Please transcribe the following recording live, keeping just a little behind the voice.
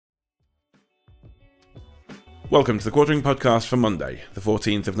Welcome to the Quartering Podcast for Monday, the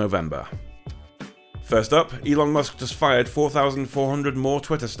 14th of November. First up, Elon Musk just fired 4,400 more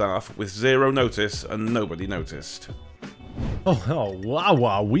Twitter staff with zero notice and nobody noticed.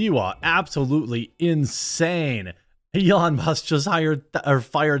 Wow, absolutely insane. Elon Musk just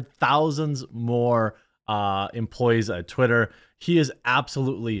fired thousands more employees at Twitter. He is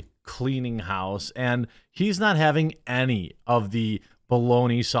absolutely cleaning house, and he's not having any of the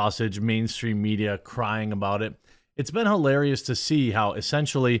baloney sausage mainstream media crying about it. It's been hilarious to see how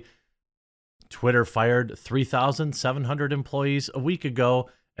essentially Twitter fired 3,700 employees a week ago,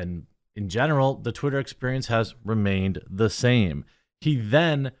 and in general, the Twitter experience has remained the same. He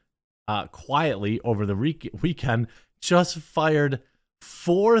then quietly over the weekend just fired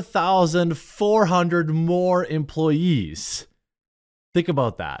 4,400 more employees. Think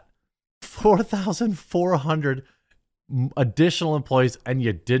about that. 4,400 additional employees, and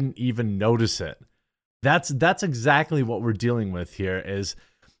you didn't even notice it. That's exactly what we're dealing with here, is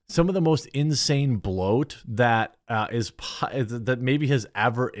some of the most insane bloat that that maybe has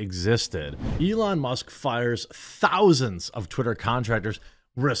ever existed. Elon Musk fires thousands of Twitter contractors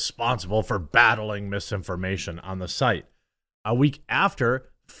responsible for battling misinformation on the site. A week after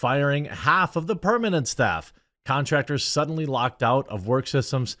firing half of the permanent staff, contractors suddenly locked out of work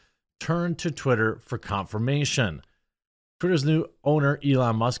systems turned to Twitter for confirmation. Twitter's new owner,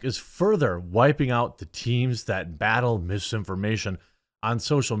 Elon Musk, is further wiping out the teams that battle misinformation on the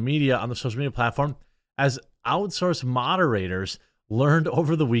social media platform, as outsourced moderators learned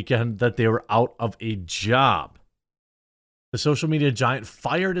over the weekend that they were out of a job. The social media giant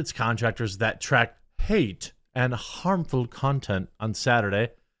fired its contractors that track hate and harmful content on Saturday.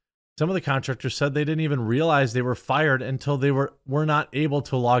 Some of the contractors said they didn't even realize they were fired until they were not able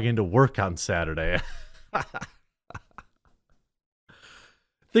to log into work on Saturday.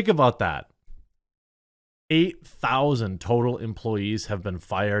 Think about that. 8,000 total employees have been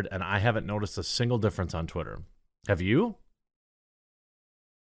fired, and I haven't noticed a single difference on Twitter. Have you?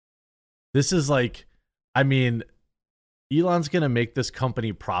 This is like, Elon's going to make this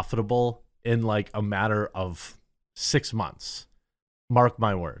company profitable in like a matter of 6 months. Mark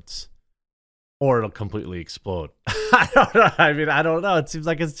my words. Or it'll completely explode. I don't know. It seems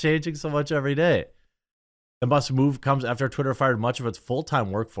like it's changing so much every day. The Musk move comes after Twitter fired much of its full-time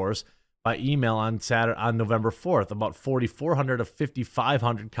workforce by email on November 4th. About 4,400 of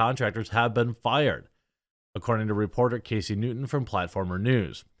 5,500 contractors have been fired, according to reporter Casey Newton from Platformer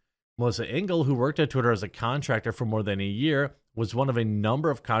News. Melissa Engel, who worked at Twitter as a contractor for more than a year, was one of a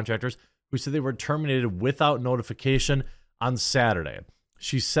number of contractors who said they were terminated without notification on Saturday.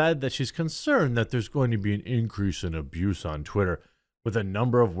 She said that she's concerned that there's going to be an increase in abuse on Twitter with a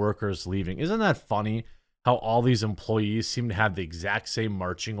number of workers leaving. Isn't that funny? How all these employees seem to have the exact same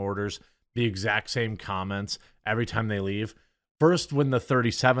marching orders, the exact same comments every time they leave. First, when the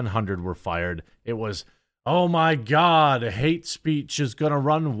 3,700 were fired, it was, oh my God, hate speech is going to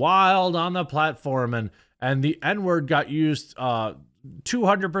run wild on the platform. And the N-word got used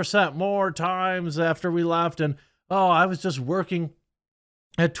 200% more times after we left. And, I was just working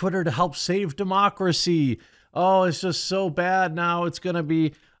at Twitter to help save democracy. Oh, it's just so bad now. It's going to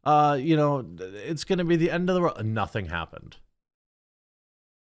be... it's going to be the end of the world. Nothing happened.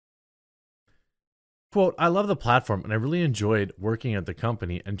 Quote, I love the platform and I really enjoyed working at the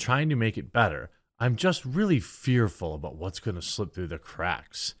company and trying to make it better. I'm just really fearful about what's going to slip through the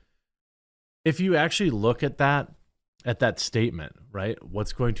cracks. If you actually look at that statement, right?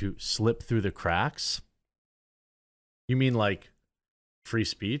 What's going to slip through the cracks? You mean like free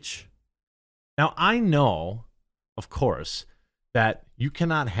speech? Now, I know, of course, that you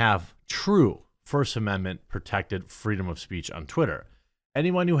cannot have true First Amendment protected freedom of speech on Twitter.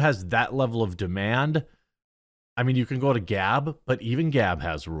 Anyone who has that level of demand, you can go to Gab, but even Gab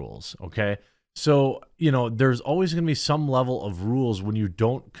has rules, okay? So, there's always going to be some level of rules when you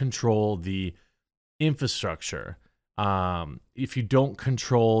don't control the infrastructure. If you don't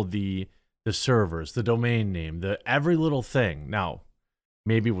control the servers, the domain name, every little thing. Now,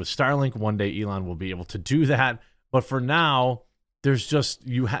 maybe with Starlink, one day Elon will be able to do that. But for now, there's just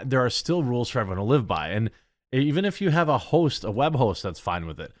there are still rules for everyone to live by. And even if you have a web host that's fine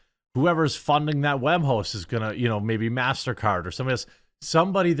with it, whoever's funding that web host is gonna, maybe MasterCard or somebody else.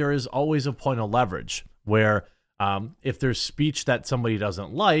 There is always a point of leverage where if there's speech that somebody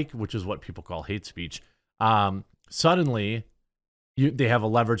doesn't like, which is what people call hate speech, suddenly they have a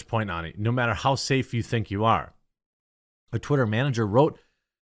leverage point on it, no matter how safe you think you are. A Twitter manager wrote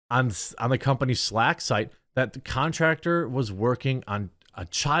on the company's Slack site that the contractor was working on a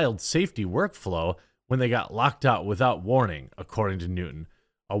child safety workflow when they got locked out without warning, according to Newton.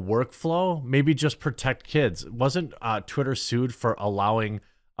 a workflow, maybe just protect kids. Wasn't Twitter sued for allowing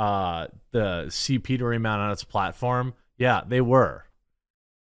the CP to remain on its platform? Yeah, they were.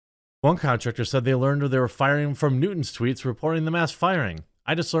 One contractor said they learned they were firing from Newton's tweets reporting the mass firing.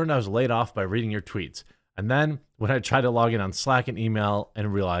 I just learned I was laid off by reading your tweets. And then when I tried to log in on Slack and email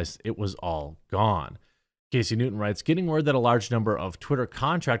and realized it was all gone. Casey Newton writes, getting word that a large number of Twitter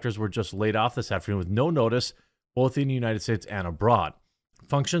contractors were just laid off this afternoon with no notice, both in the United States and abroad.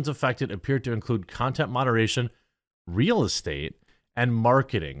 Functions affected appear to include content moderation, real estate, and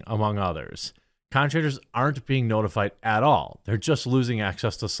marketing, among others. Contractors aren't being notified at all. They're just losing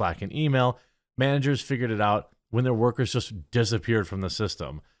access to Slack and email. Managers figured it out when their workers just disappeared from the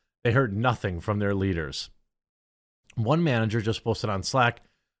system. They heard nothing from their leaders. One manager just posted on Slack,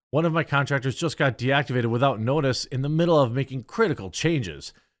 one of my contractors just got deactivated without notice in the middle of making critical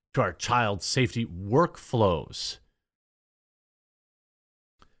changes to our child safety workflows.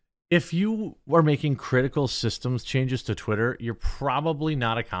 If you are making critical systems changes to Twitter, you're probably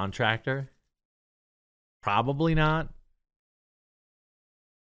not a contractor. Probably not.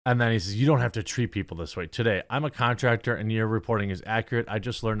 And then he says, you don't have to treat people this way. Today, I'm a contractor and your reporting is accurate. I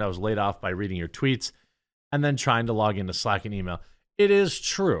just learned I was laid off by reading your tweets and then trying to log into Slack and email. It is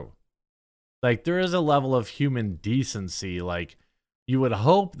true. Like, there is a level of human decency. Like, you would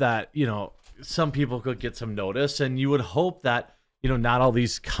hope that, some people could get some notice, and you would hope that, not all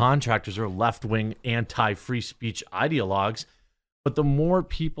these contractors are left-wing anti-free speech ideologues. But the more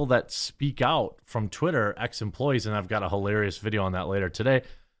people that speak out from Twitter, ex-employees, and I've got a hilarious video on that later today,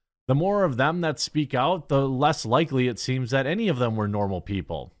 the more of them that speak out, the less likely it seems that any of them were normal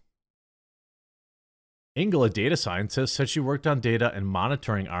people. Engel, a data scientist, said she worked on data and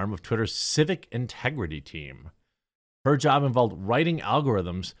monitoring arm of Twitter's civic integrity team. Her job involved writing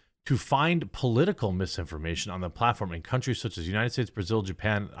algorithms to find political misinformation on the platform in countries such as the United States, Brazil,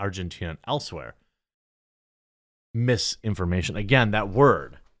 Japan, Argentina, and elsewhere. Misinformation. Again, that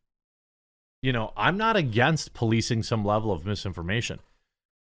word. I'm not against policing some level of misinformation.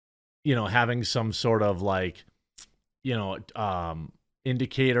 Having some sort of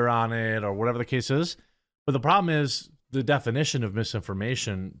indicator on it or whatever the case is. But the problem is the definition of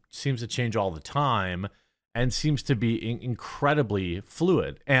misinformation seems to change all the time and seems to be incredibly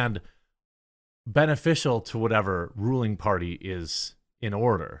fluid and beneficial to whatever ruling party is in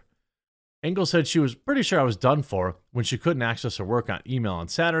order. Engel said she was pretty sure I was done for when she couldn't access her work on email on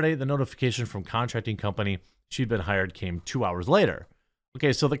Saturday. The notification from contracting company she'd been hired came 2 hours later.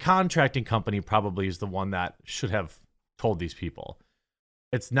 Okay, so the contracting company probably is the one that should have told these people.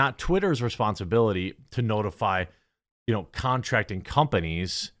 It's not Twitter's responsibility to notify, contracting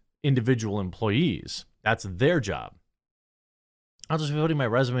companies, individual employees. That's their job. I'll just be putting my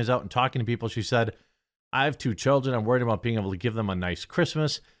resumes out and talking to people. She said, I have 2 children. I'm worried about being able to give them a nice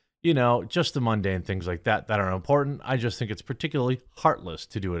Christmas. Just the mundane things like that are important. I just think it's particularly heartless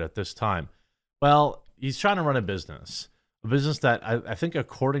to do it at this time. Well, he's trying to run a business that I think,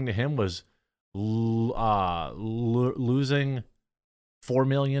 according to him, was losing $4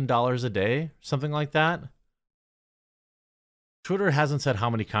 million a day, something like that. Twitter hasn't said how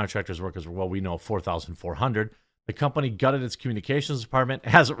many contractors work as well. We know 4,400. The company gutted its communications department,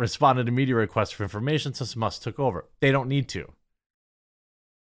 hasn't responded to media requests for information since Musk took over. They don't need to.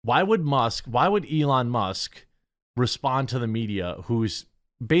 Why would Elon Musk respond to the media whose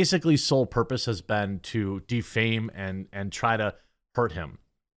basically sole purpose has been to defame and try to hurt him?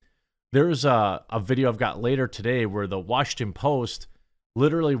 There's a video I've got later today where the Washington Post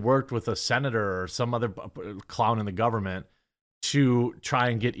literally worked with a senator or some other clown in the government to try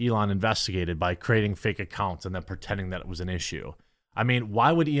and get Elon investigated by creating fake accounts and then pretending that it was an issue. I mean,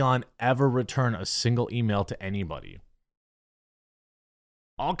 why would Elon ever return a single email to anybody?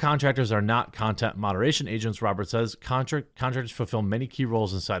 All contractors are not content moderation agents, Robert says. Contractors fulfill many key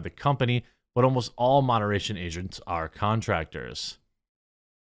roles inside the company, but almost all moderation agents are contractors.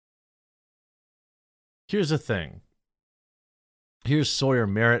 Here's the thing. Here's Sawyer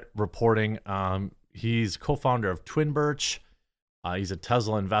Merritt reporting. He's co-founder of Twinbirch. He's a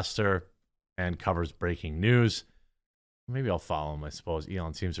Tesla investor and covers breaking news. Maybe I'll follow him, I suppose.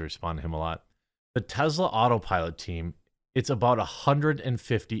 Elon seems to respond to him a lot. The Tesla Autopilot team, it's about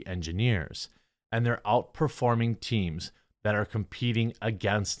 150 engineers, and they're outperforming teams that are competing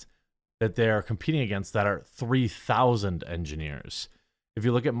against that are 3,000 engineers. If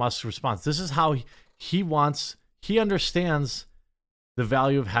you look at Musk's response, this is how he understands the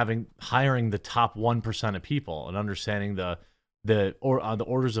value of hiring the top 1% of people and understanding the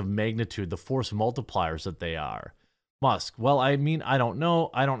orders of magnitude, the force multipliers that they are. Musk, well, I mean, I don't know.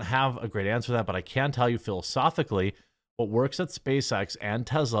 I don't have a great answer to that, but I can tell you philosophically, What works at SpaceX and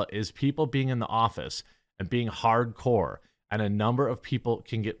Tesla is people being in the office and being hardcore, and a number of people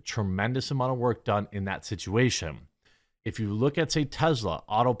can get tremendous amount of work done in that situation. If you look at, say, Tesla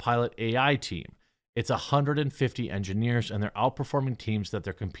Autopilot AI team, it's 150 engineers, and they're outperforming teams that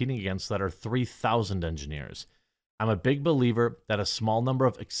they're competing against that are 3,000 engineers. I'm a big believer that a small number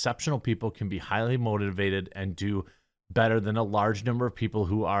of exceptional people can be highly motivated and do better than a large number of people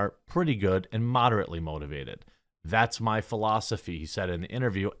who are pretty good and moderately motivated. That's my philosophy, he said in the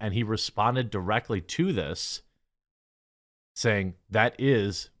interview, and he responded directly to this, saying, that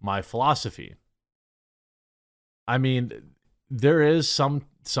is my philosophy. I mean, there is some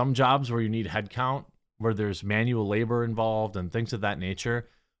jobs where you need headcount, where there's manual labor involved and things of that nature,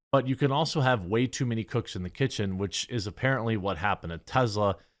 but you can also have way too many cooks in the kitchen, which is apparently what happened at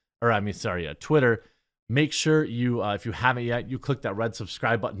Twitter. Make sure you, if you haven't yet, you click that red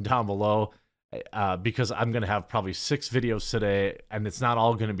subscribe button down below, because I'm going to have probably 6 videos today, and it's not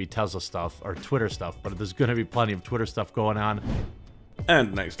all going to be Tesla stuff or Twitter stuff, but there's going to be plenty of Twitter stuff going on.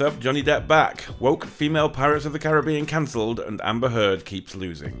 And next up, Johnny Depp back. Woke female Pirates of the Caribbean cancelled, and Amber Heard keeps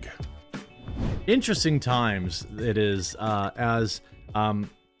losing. Interesting times it is, as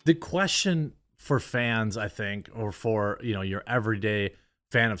the question for fans, I think, or for your everyday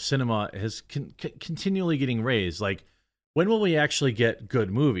fan of cinema, is continually getting raised. Like, when will we actually get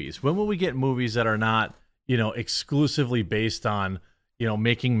good movies? When will we get movies that are not exclusively based on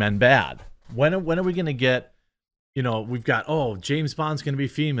making men bad? When are we going to get? We've got, James Bond's going to be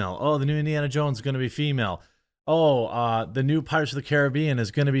female. Oh, the new Indiana Jones is going to be female. Oh, the new Pirates of the Caribbean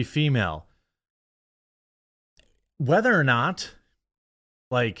is going to be female. Whether or not,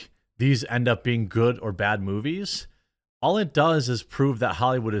 these end up being good or bad movies, all it does is prove that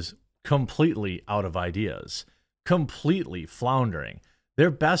Hollywood is completely out of ideas, completely floundering.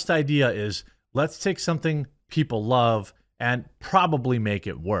 Their best idea is, let's take something people love and probably make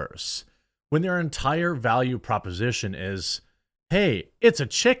it worse. When their entire value proposition is, hey, it's a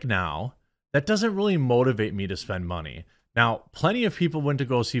chick now, that doesn't really motivate me to spend money. Now, plenty of people went to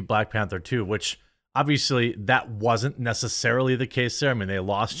go see Black Panther 2, which obviously that wasn't necessarily the case there. I mean, they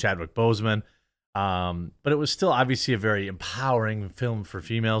lost Chadwick Boseman, but it was still obviously a very empowering film for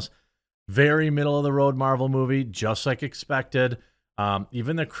females. Very middle of the road Marvel movie, just like expected.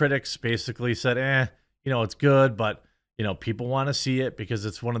 Even the critics basically said, it's good, but people want to see it because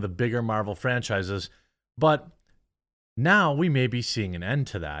it's one of the bigger Marvel franchises. But now we may be seeing an end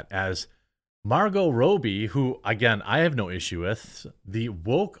to that, as Margot Robbie, who, again, I have no issue with, the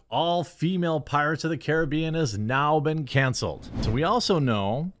woke all-female Pirates of the Caribbean has now been canceled. So we also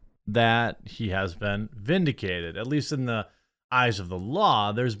know that he has been vindicated, at least in the eyes of the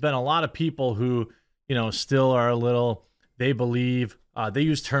law. There's been a lot of people who, still are a little, they believe, they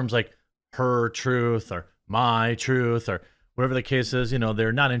use terms like her truth or my truth or whatever the case is.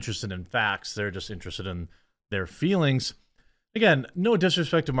 They're not interested in facts. They're just interested in their feelings. Again, no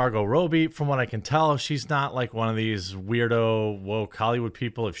disrespect to Margot Robbie. From what I can tell, she's not like one of these weirdo woke Hollywood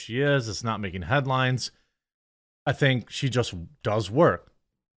people. If she is, it's not making headlines. I think she just does work.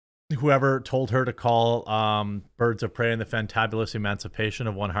 Whoever told her to call Birds of Prey and the Fantabulous Emancipation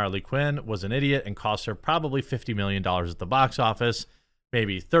of One Harley Quinn was an idiot and cost her probably $50 million at the box office.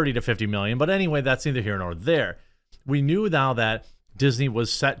 Maybe 30 to 50 million. But anyway, that's neither here nor there. We knew now that Disney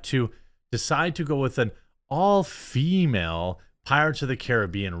was set to decide to go with an all-female Pirates of the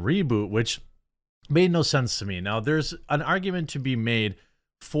Caribbean reboot, which made no sense to me. Now, there's an argument to be made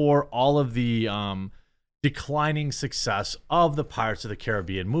for all of the declining success of the Pirates of the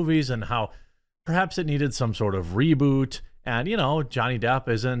Caribbean movies and how perhaps it needed some sort of reboot. And, Johnny Depp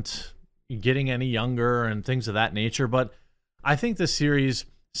isn't getting any younger and things of that nature. But I think the series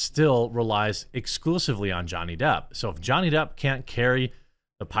still relies exclusively on Johnny Depp. So if Johnny Depp can't carry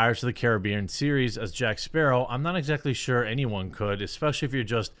the Pirates of the Caribbean series as Jack Sparrow, I'm not exactly sure anyone could, especially if you're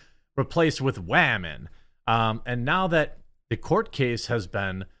just replaced with Whammon. And now that the court case has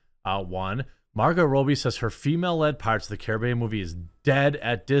been won, Margot Robbie says her female-led Pirates of the Caribbean movie is dead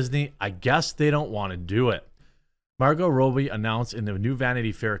at Disney. I guess they don't want to do it. Margot Robbie announced in the new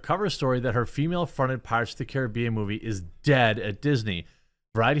Vanity Fair cover story that her female-fronted Pirates of the Caribbean movie is dead at Disney.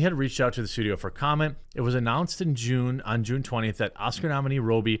 Variety had reached out to the studio for comment. It was announced on June 20th, that Oscar nominee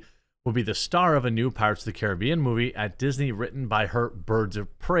Robbie will be the star of a new Pirates of the Caribbean movie at Disney, written by her Birds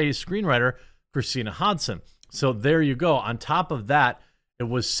of Prey screenwriter, Christina Hodson. So there you go. On top of that, it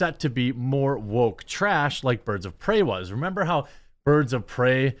was set to be more woke trash like Birds of Prey was. Remember how Birds of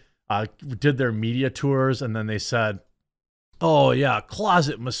Prey did their media tours, and then they said, oh yeah,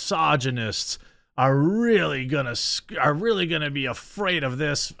 closet misogynists are really gonna be afraid of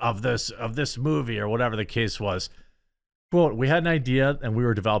this movie, or whatever the case was. Quote, we had an idea and we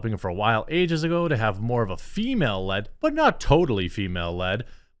were developing it for a while, ages ago, to have more of a female-led, but not totally female-led,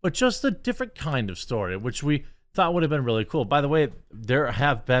 but just a different kind of story, which we thought would have been really cool. By the way, there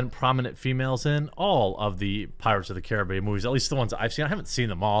have been prominent females in all of the Pirates of the Caribbean movies, at least the ones I've seen. I haven't seen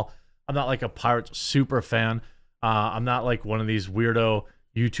them all. I'm not like a Pirates super fan. I'm not like one of these weirdo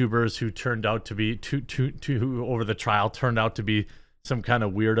YouTubers who turned out to be, who over the trial turned out to be some kind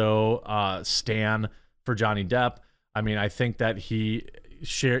of weirdo stan for Johnny Depp. I mean, I think that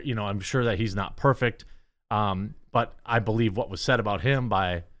I'm sure that he's not perfect, but I believe what was said about him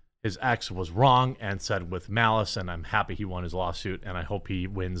by his ex was wrong and said with malice, and I'm happy he won his lawsuit, and I hope he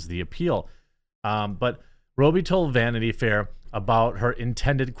wins the appeal. But Robbie told Vanity Fair about her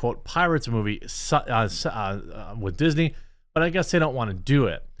intended, quote, Pirates movie with Disney, but I guess they don't want to do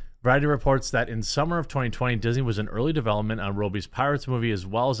it. Variety reports that in summer of 2020, Disney was in early development on Robbie's Pirates movie, as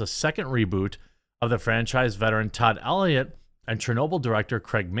well as a second reboot of the franchise. Veteran Todd Elliott and Chernobyl director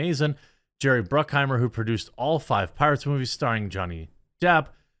Craig Mazin, Jerry Bruckheimer, who produced all 5 Pirates movies starring Johnny Depp,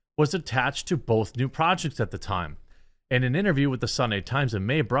 was attached to both new projects at the time. In an interview with the Sunday Times in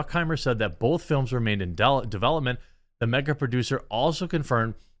May, Bruckheimer said that both films remained in development. The mega producer also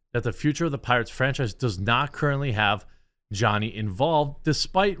confirmed that the future of the Pirates franchise does not currently have Johnny involved,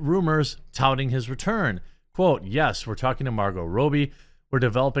 despite rumors touting his return. Quote, yes, we're talking to Margot Robbie. We're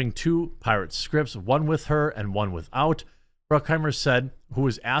developing 2 Pirates scripts, one with her and one without. Bruckheimer said, who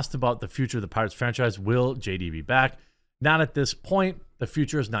was asked about the future of the Pirates franchise, will JD be back? Not at this point. The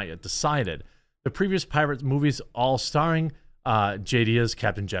future is not yet decided. The previous Pirates movies, all starring JD as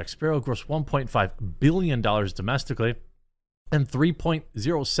Captain Jack Sparrow, grossed $1.5 billion domestically and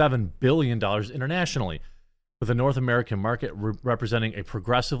 $3.07 billion internationally, with the North American market representing a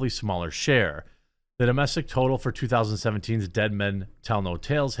progressively smaller share. The domestic total for 2017's Dead Men Tell No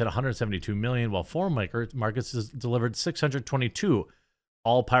Tales hit $172 million, while foreign markets delivered $622.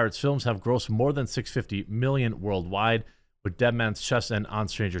 All Pirates films have grossed more than $650 million worldwide, with Dead Man's Chest and On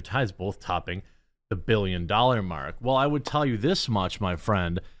Stranger Tides both topping the $1 billion mark. Well, I would tell you this much, my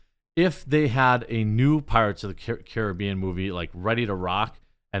friend. If they had a new Pirates of the Caribbean movie like ready to rock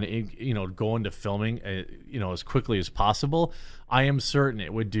and go into filming as quickly as possible, I am certain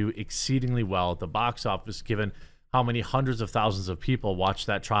it would do exceedingly well at the box office, given how many hundreds of thousands of people watched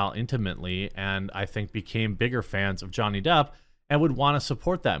that trial intimately and I think became bigger fans of Johnny Depp and would want to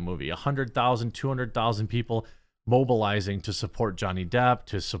support that movie. 100,000, 200,000 people mobilizing to support Johnny Depp,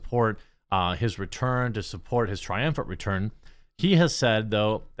 to support his return, to support his triumphant return. He has said,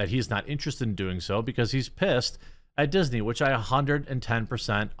 though, that he's not interested in doing so because he's pissed at Disney, which I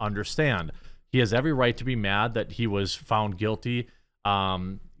 110% understand. He has every right to be mad that he was found guilty,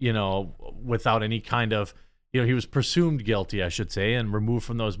 without any kind of, he was presumed guilty, I should say, and removed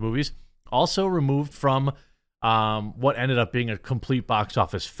from those movies. Also removed from what ended up being a complete box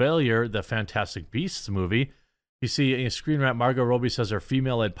office failure, the Fantastic Beasts movie. You see, in a Screen Rant, Margot Robbie says her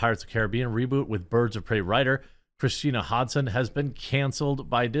female-led Pirates of the Caribbean reboot with Birds of Prey writer Christina Hodson has been canceled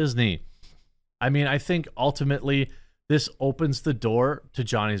by Disney. I mean, I think ultimately this opens the door to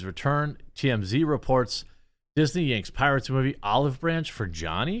Johnny's return. TMZ reports Disney yanks Pirates movie Olive Branch for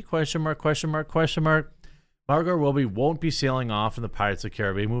Johnny? ? Margot Robbie won't be sailing off in the Pirates of the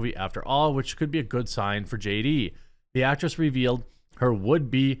Caribbean movie after all, which could be a good sign for JD. The actress revealed her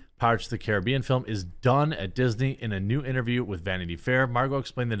would-be Pirates of the Caribbean film is done at Disney. In a new interview with Vanity Fair, Margot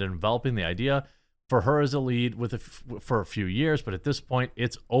explained that they're developing the idea for her as a lead for a few years, but at this point,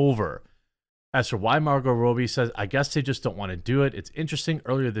 it's over. As for why Margot Robbie says, I guess they just don't want to do it. It's interesting.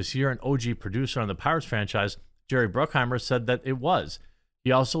 Earlier this year, an OG producer on the Pirates franchise, Jerry Bruckheimer, said that it was.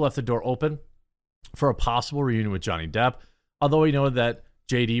 He also left the door open for a possible reunion with Johnny Depp, although he noted that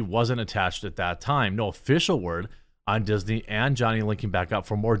JD wasn't attached at that time. No official word on Disney and Johnny linking back up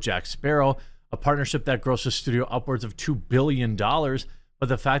for more Jack Sparrow, a partnership that grossed the studio upwards of $2 billion. But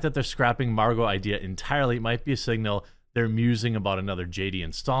the fact that they're scrapping Margot idea entirely might be a signal they're musing about another JD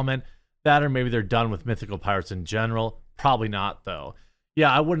installment. That, or maybe they're done with mythical pirates in general. Probably not, though.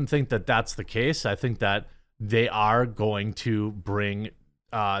 Yeah, I wouldn't think that that's the case. I think that they are going to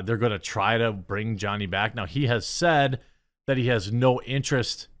they're going to try to bring Johnny back. Now, he has said that he has no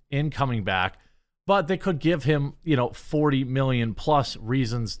interest in coming back, but they could give him, 40 million plus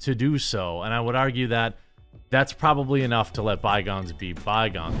reasons to do so. And I would argue that that's probably enough to let bygones be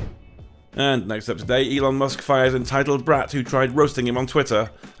bygones. And next up today, Elon Musk fires entitled brat who tried roasting him on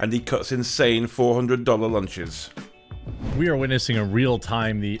Twitter, and he cuts insane $400 lunches. We are witnessing in real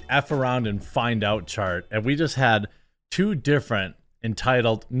time the F around and find out chart, and we just had 2 different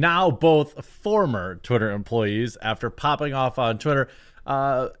entitled, now both former Twitter employees, after popping off on Twitter,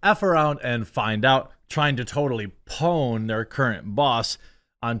 F around and find out, trying to totally pwn their current boss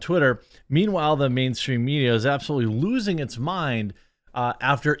on Twitter. Meanwhile, the mainstream media is absolutely losing its mind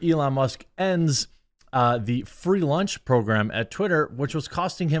after Elon Musk ends the free lunch program at Twitter, which was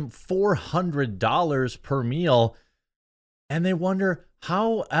costing him $400 per meal. And they wonder,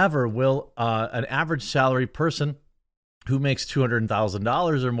 however, will an average salary person who makes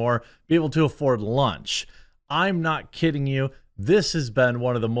 $200,000 or more be able to afford lunch? I'm not kidding you. This has been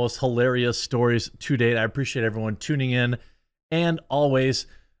one of the most hilarious stories to date. I appreciate everyone tuning in and always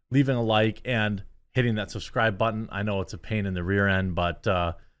leaving a like and hitting that subscribe button. I know it's a pain in the rear end, but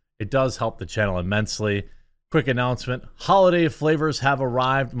it does help the channel immensely. Quick announcement. Holiday flavors have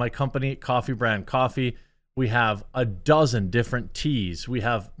arrived. My company, Coffee Brand Coffee, we have a dozen different teas. We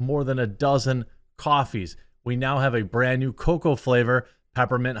have more than a dozen coffees. We now have a brand new cocoa flavor,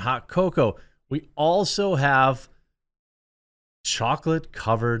 peppermint hot cocoa. We also have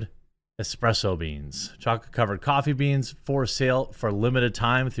chocolate-covered espresso beans, chocolate-covered coffee beans for sale for limited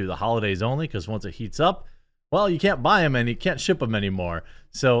time through the holidays only, because once it heats up, well, you can't buy them and you can't ship them anymore.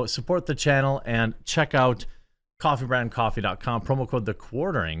 So support the channel and check out coffeebrandcoffee.com, promo code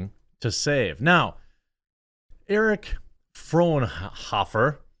TheQuartering to save. Now, Eric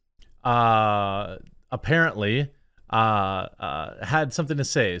Fraunhofer apparently had something to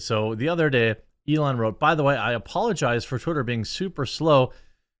say. So the other day, Elon wrote, "By the way, I apologize for Twitter being super slow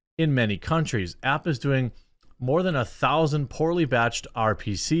in many countries. App is doing more than 1,000 poorly batched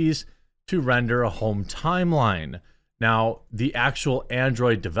RPCs to render a home timeline." Now, the actual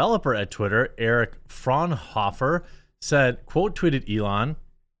Android developer at Twitter, Eric Fraunhofer, said, quote tweeted Elon.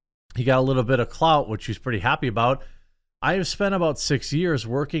 He got a little bit of clout, which he's pretty happy about. "I have spent about 6 years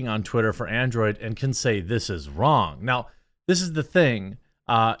working on Twitter for Android and can say this is wrong." Now, this is the thing.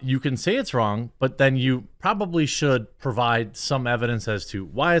 You can say it's wrong, but then you probably should provide some evidence as to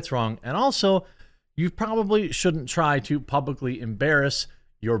why it's wrong. And also, you probably shouldn't try to publicly embarrass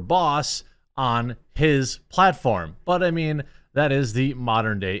your boss on his platform. But I mean, that is the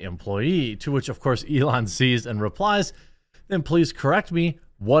modern day employee, to which, of course, Elon sees and replies, "Then please correct me.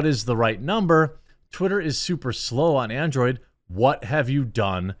 What is the right number? Twitter is super slow on Android. What have you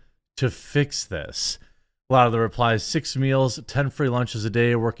done to fix this?" A lot of the replies: 6 meals, 10 free lunches a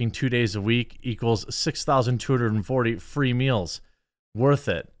day, working 2 days a week equals 6,240 free meals. Worth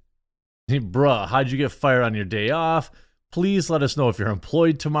it. Bruh, how'd you get fired on your day off? Please let us know if you're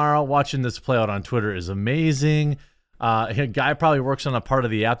employed tomorrow. Watching this play out on Twitter is amazing. A guy probably works on a part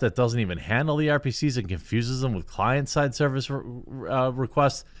of the app that doesn't even handle the RPCs and confuses them with client-side service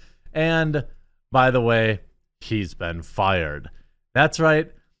requests. And by the way, he's been fired. That's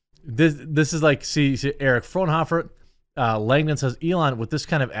right. This is like, see Eric Fraunhofer. Langdon says, "Elon, with this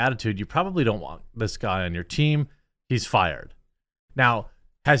kind of attitude, you probably don't want this guy on your team. He's fired." Now,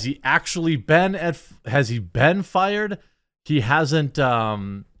 has he actually been fired? He hasn't,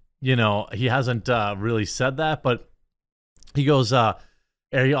 he hasn't really said that, but he goes,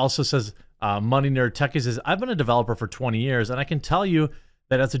 he also says, Money Nerd Techie says, "I've been a developer for 20 years, and I can tell you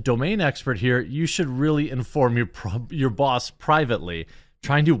that as a domain expert here, you should really inform your boss privately.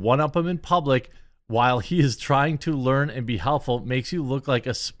 Trying to one-up him in public while he is trying to learn and be helpful makes you look like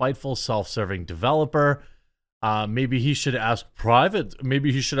a spiteful, self-serving developer. Maybe he should ask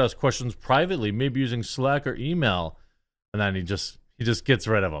questions privately, maybe using Slack or email." And then he just gets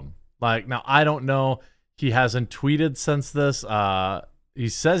rid of him. Like, now, I don't know. He hasn't tweeted since this. He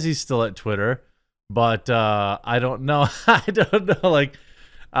says he's still at Twitter, but I don't know. I don't know. Like,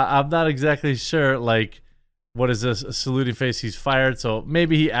 I'm not exactly sure. Like, what is this? A saluting face, he's fired. So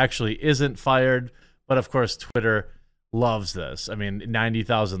maybe he actually isn't fired. But of course, Twitter loves this. I mean,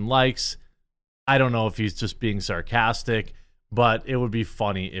 90,000 likes. I don't know if he's just being sarcastic, but it would be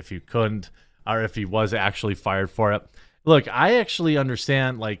funny if he couldn't, or if he was actually fired for it. Look, I actually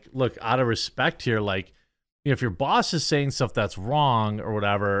understand, like, look, out of respect here, like, if your boss is saying stuff that's wrong or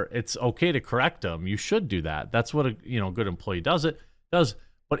whatever, it's okay to correct them. You should do that. That's what a good employee does.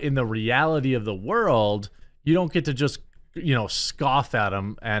 But in the reality of the world, you don't get to just scoff at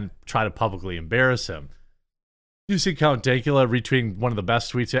him and try to publicly embarrass him. You see Count Dankula retweeting one of the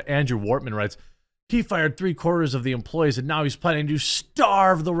best tweets yet. Andrew Wortman writes, "He fired 3/4 of the employees and now he's planning to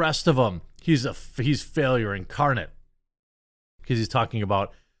starve the rest of them. He's failure incarnate." Because he's talking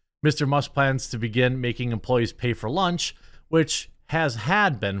about Mr. Musk plans to begin making employees pay for lunch, which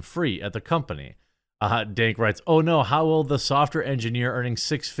had been free at the company. Dank writes, "Oh no, how will the software engineer earning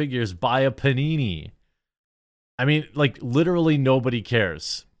 6 figures buy a panini?" I mean, like, literally nobody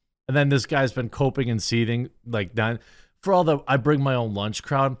cares. And then this guy's been coping and seething like that. For all the "I bring my own lunch"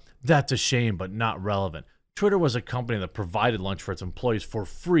 crowd, that's a shame, but not relevant. Twitter was a company that provided lunch for its employees for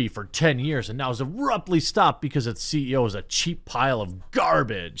free for 10 years and now has abruptly stopped because its CEO is a cheap pile of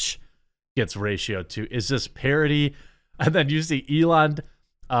garbage. Gets ratio to, is this parody? And then you see Elon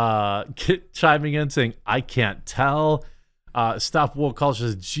chiming in saying, I can't tell. Stop Woke Culture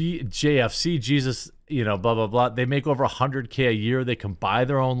says JFC, Jesus, blah, blah, blah. They make over $100K a year. They can buy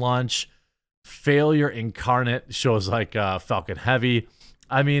their own lunch. Failure incarnate shows like Falcon Heavy.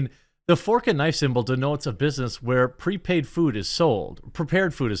 I mean, the fork and knife symbol denotes a business where prepared food is sold.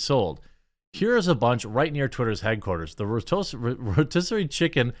 Here is a bunch right near Twitter's headquarters. The rotisserie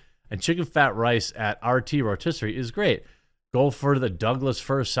chicken and chicken fat rice at RT Rotisserie is great. Go for the Douglas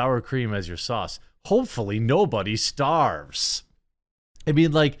fir sour cream as your sauce. Hopefully nobody starves. I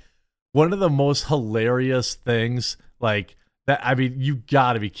mean, like, one of the most hilarious things, like, that, I mean, you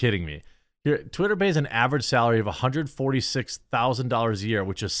gotta be kidding me. Here, Twitter pays an average salary of $146,000 a year,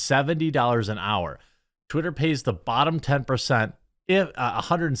 which is $70 an hour. Twitter pays the bottom 10%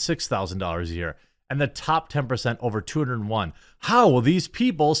 $106,000 a year, and the top 10% over $201,000. How will these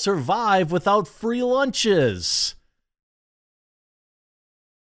people survive without free lunches?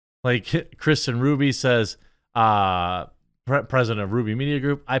 Like Kristen Ruby says, president of Ruby Media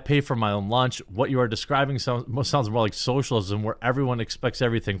Group, I pay for my own lunch. What you are describing sounds more like socialism, where everyone expects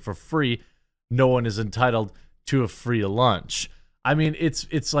everything for free. No one is entitled to a free lunch. I mean,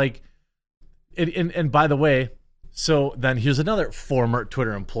 it's like, and by the way, so then here's another former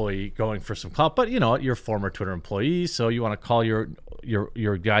Twitter employee going for some clout. But you know what, you're a former Twitter employee, so you want to call your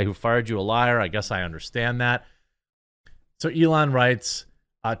guy who fired you a liar. I guess I understand that. So Elon writes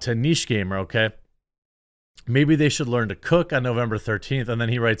to Niche Gamer, okay, maybe they should learn to cook on November 13th. And then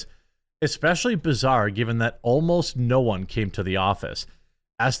he writes, especially bizarre given that almost no one came to the office.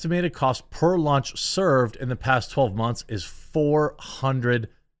 Estimated cost per lunch served in the past 12 months is $400.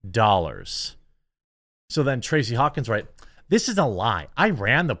 So then Tracy Hawkins writes, this is a lie. I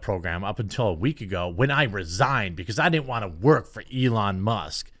ran the program up until a week ago when I resigned because I didn't want to work for Elon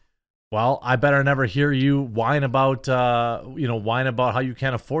Musk. Well, I better never hear you whine about how you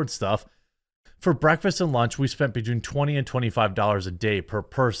can't afford stuff. For breakfast and lunch, we spent between $20 and $25 a day per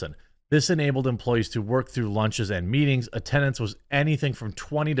person. This enabled employees to work through lunches and meetings. Attendance was anything from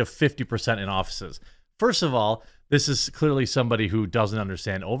 20 to 50% in offices. First of all, this is clearly somebody who doesn't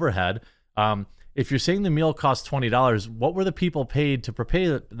understand overhead. If you're saying the meal costs $20, what were the people paid to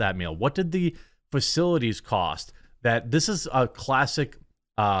prepare that meal? What did the facilities cost? This is a classic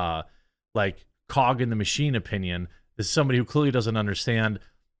like cog in the machine opinion. This is somebody who clearly doesn't understand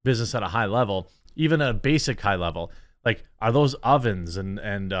business at a high level, even at a basic high level. Like, are those ovens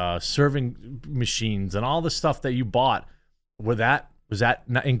and serving machines and all the stuff that you bought, was that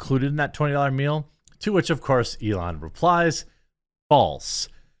not included in that $20 meal? To which, of course, Elon replies, false.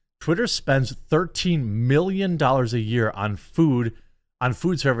 Twitter spends $13 million a year on food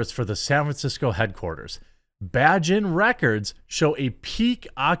service for the San Francisco headquarters. Badge-in records show a peak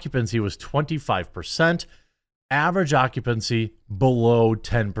occupancy was 25%, average occupancy below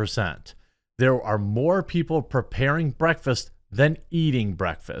 10%. There are more people preparing breakfast than eating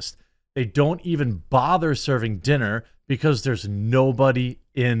breakfast. They don't even bother serving dinner because there's nobody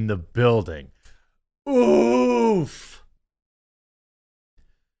in the building. Oof.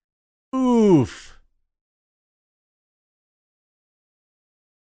 Oof.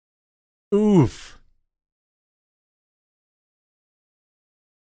 Oof.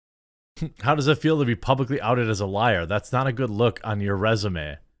 How does it feel to be publicly outed as a liar? That's not a good look on your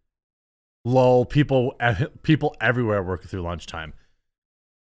resume. Lol, people everywhere work through lunchtime.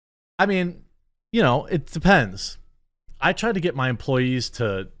 I mean, it depends. I try to get my employees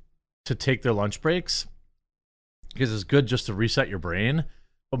to take their lunch breaks because it's good just to reset your brain.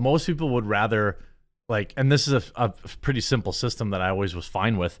 But most people would rather, like, and this is a pretty simple system that I always was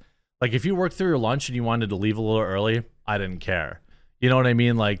fine with. Like, if you work through your lunch and you wanted to leave a little early, I didn't care. You know what I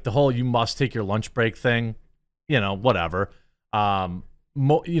mean? Like, the whole you must take your lunch break thing, whatever. While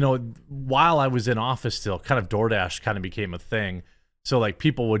I was in office still, kind of DoorDash kind of became a thing. So, like,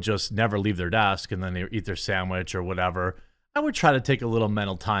 people would just never leave their desk and then they would eat their sandwich or whatever. I would try to take a little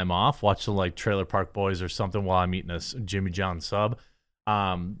mental time off, watch some, like, Trailer Park Boys or something while I'm eating a Jimmy John sub.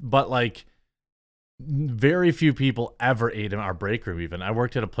 But, like, very few people ever ate in our break room even. I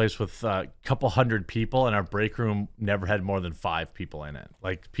worked at a place with a couple hundred people, and our break room never had more than 5 people in it.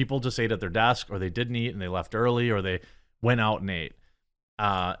 Like, people just ate at their desk, or they didn't eat and they left early, or they went out and ate.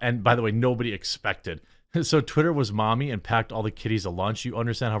 And by the way, nobody expected. So Twitter was mommy and packed all the kiddies a lunch. You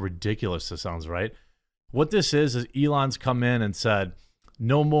understand how ridiculous this sounds, right? What this is Elon's come in and said,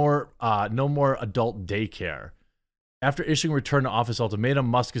 no more adult daycare. After issuing return to office ultimatum,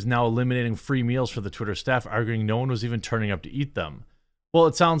 Musk is now eliminating free meals for the Twitter staff, arguing no one was even turning up to eat them. Well,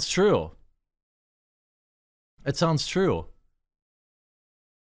 it sounds true. It sounds true.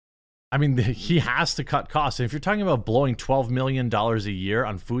 I mean, he has to cut costs. And if you're talking about blowing $12 million a year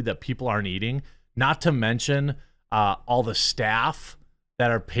on food that people aren't eating, not to mention all the staff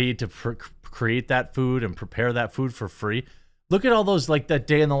that are paid to create that food and prepare that food for free. Look at all those, like that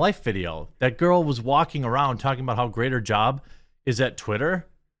day in the life video. That girl was walking around talking about how great her job is at Twitter.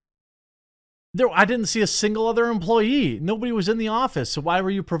 I didn't see a single other employee. Nobody was in the office. So why were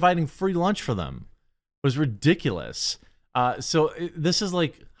you providing free lunch for them? It was ridiculous. So this is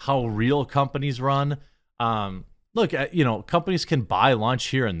like how real companies run. Look, companies can buy lunch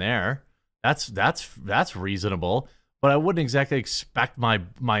here and there. That's reasonable. But I wouldn't exactly expect my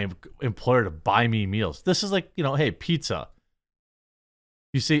employer to buy me meals. This is like, hey, pizza.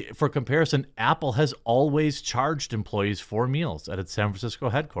 You see, for comparison, Apple has always charged employees for meals at its San Francisco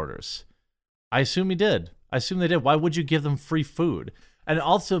headquarters. I assume he did. I assume they did. Why would you give them free food? And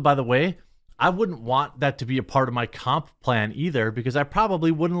also, by the way, I wouldn't want that to be a part of my comp plan either, because I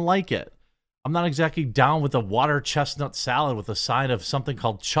probably wouldn't like it. I'm not exactly down with a water chestnut salad with a side of something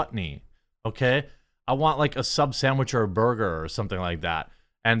called chutney, okay? I want like a sub sandwich or a burger or something like that.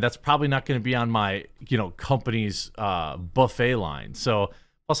 And that's probably not going to be on my, company's buffet line. So,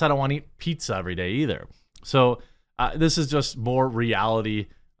 plus I don't want to eat pizza every day either. So this is just more reality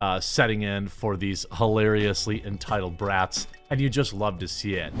setting in for these hilariously entitled brats, and you just love to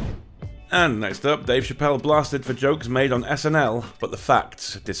see it. And next up, Dave Chappelle blasted for jokes made on SNL, but the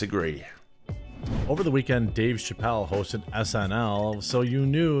facts disagree. Over the weekend, Dave Chappelle hosted SNL, so you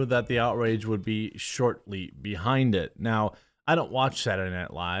knew that the outrage would be shortly behind it. Now, I don't watch Saturday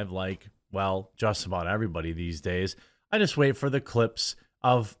Night Live like, just about everybody these days. I just wait for the clips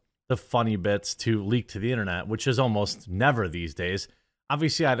of the funny bits to leak to the internet, which is almost never these days.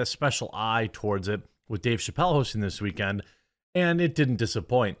 Obviously, I had a special eye towards it with Dave Chappelle hosting this weekend, and it didn't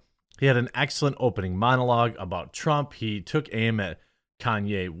disappoint. He had an excellent opening monologue about Trump. He took aim at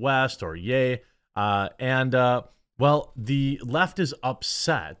Kanye West, or Ye, the left is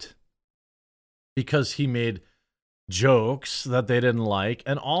upset because he made jokes that they didn't like,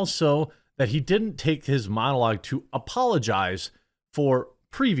 and also that he didn't take his monologue to apologize for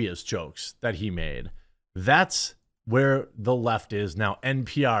previous jokes that he made. That's where the left is now.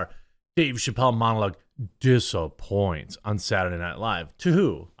 NPR, Dave Chappelle monologue disappoints on Saturday Night Live. To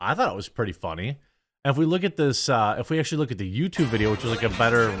who? I thought it was pretty funny. And if we look at this, if we actually look at the YouTube video, which is like a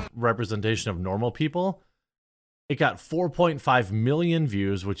better representation of normal people, it got 4.5 million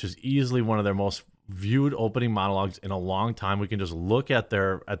views, which is easily one of their most viewed opening monologues in a long time. We can just look at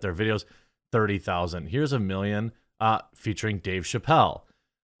their videos. 30,000. Here's a million featuring Dave Chappelle.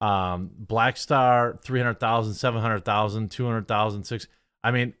 Black Star, 300,000, 700,000, 200,000, 6.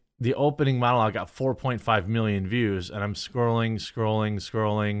 I mean, the opening monologue got 4.5 million views, and I'm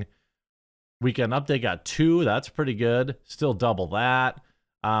scrolling. Weekend Update got 2. That's pretty good. Still double that.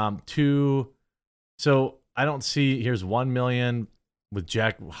 2. So I don't see. Here's 1 million with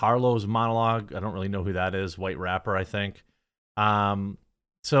Jack Harlow's monologue. I don't really know who that is. White rapper, I think.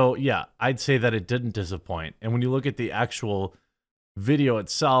 So yeah, I'd say that it didn't disappoint. And when you look at the actual video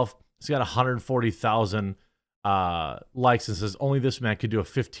itself, it's got 140,000 likes, and says only this man could do a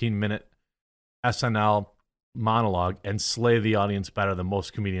 15-minute SNL monologue and slay the audience better than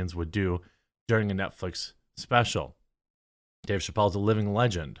most comedians would do during a Netflix special. Dave Chappelle's a living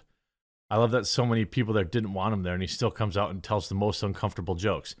legend. I love that so many people there didn't want him there, and he still comes out and tells the most uncomfortable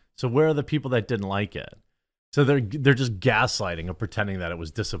jokes. So where are the people that didn't like it? So they're just gaslighting and pretending that it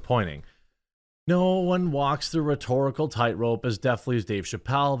was disappointing. No one walks the rhetorical tightrope as deftly as Dave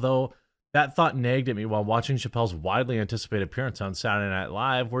Chappelle, though that thought nagged at me while watching Chappelle's widely anticipated appearance on Saturday Night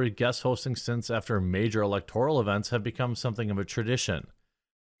Live, where he guest hosting stints after major electoral events have become something of a tradition.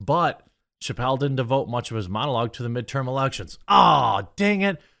 But Chappelle didn't devote much of his monologue to the midterm elections. Oh, dang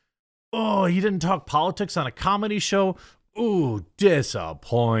it. Oh, he didn't talk politics on a comedy show? Ooh,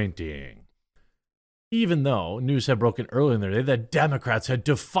 disappointing. Even though news had broken earlier in the day that Democrats had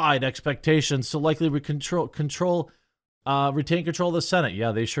defied expectations to likely retain control of the Senate.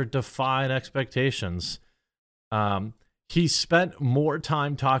 Yeah, they sure defied expectations. He spent more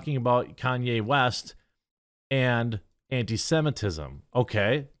time talking about Kanye West and anti-Semitism.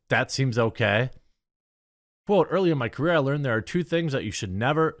 Okay, that seems okay. Quote, early in my career, I learned there are two things that you should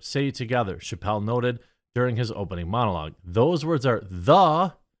never say together, Chappelle noted during his opening monologue. Those words are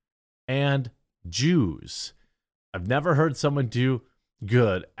the and Jews. I've never heard someone do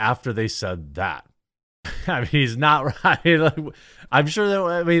good after they said that. I mean, he's not right. I'm sure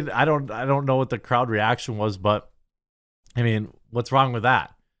that, I don't know what the crowd reaction was, but I mean, what's wrong with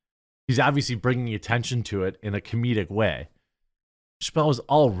that? He's obviously bringing attention to it in a comedic way. Chappelle was an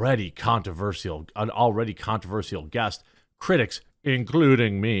already controversial guest. Critics,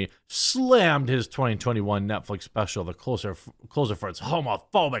 including me, slammed his 2021 Netflix special, The Closer for its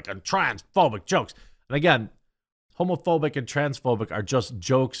homophobic and transphobic jokes. And again, homophobic and transphobic are just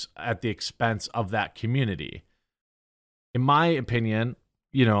jokes at the expense of that community. In my opinion,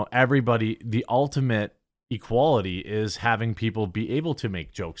 everybody, the ultimate equality is having people be able to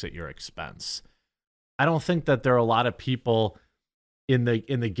make jokes at your expense. I don't think that there are a lot of people in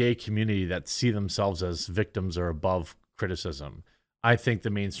the gay community that see themselves as victims or above criticism. I think the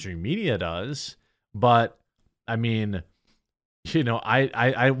mainstream media does, but I mean,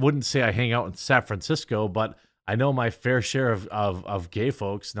 I wouldn't say I hang out in San Francisco, but I know my fair share of gay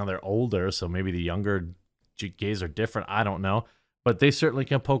folks. Now they're older, so maybe the younger gays are different. I don't know, but they certainly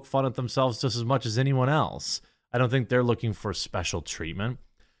can poke fun at themselves just as much as anyone else. I don't think they're looking for special treatment.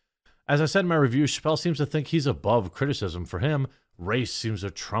 As I said in my review, Chappelle seems to think he's above criticism. For him, race seems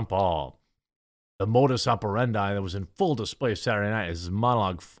to trump all. The modus operandi that was in full display Saturday night as his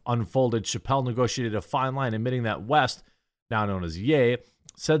monologue unfolded. Chappelle negotiated a fine line, admitting that West, now known as Ye,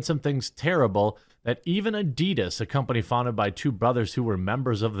 said some things terrible that even Adidas, a company founded by two brothers who were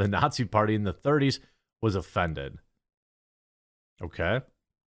members of the Nazi Party in the 30s, was offended. Okay.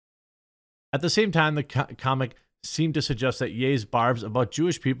 At the same time, the comic seemed to suggest that Ye's barbs about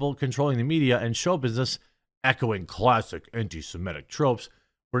Jewish people controlling the media and show business, echoing classic anti-Semitic tropes,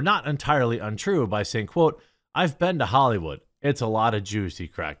 were not entirely untrue by saying, quote, "I've been to Hollywood. It's a lot of Jews," he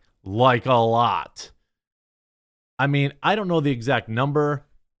cracked. Like a lot. I mean, I don't know the exact number.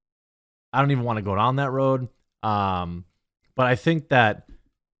 I don't even want to go down that road. But I think that,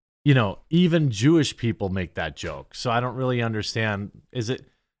 even Jewish people make that joke. So I don't really understand.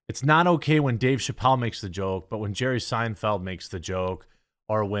 It's not okay when Dave Chappelle makes the joke, but when Jerry Seinfeld makes the joke,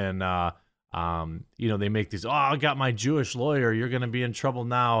 or when, they make these, I got my Jewish lawyer, you're going to be in trouble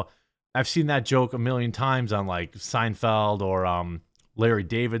now. I've seen that joke a million times on like Seinfeld or Larry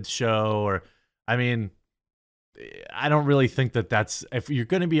David's show. I don't really think that's, if you're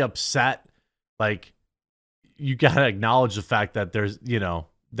going to be upset, like, you got to acknowledge the fact that there's,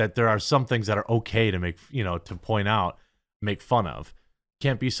 that there are some things that are okay to make, to point out, make fun of.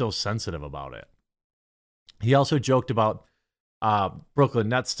 Can't be so sensitive about it. He also joked about Brooklyn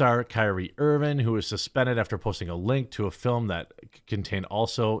Nets star Kyrie Irving, who was suspended after posting a link to a film that contained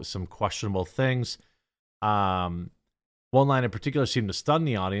also some questionable things. One line in particular seemed to stun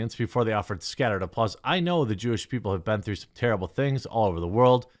the audience before they offered scattered applause. "I know the Jewish people have been through some terrible things all over the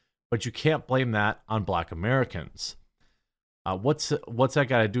world, but you can't blame that on Black Americans." What's that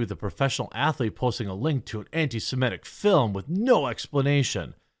got to do with the professional athlete posting a link to an anti-Semitic film with no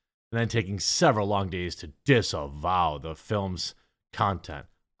explanation, and then taking several long days to disavow the film's content?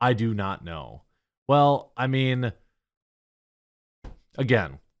 I do not know. Well, I mean,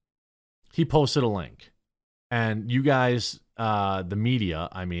 again, he posted a link, and you guys, the media,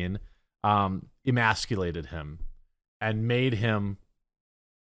 emasculated him and made him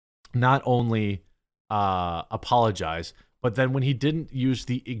not only apologize, but then when he didn't use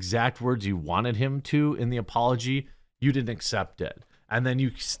the exact words you wanted him to in the apology, you didn't accept it. And then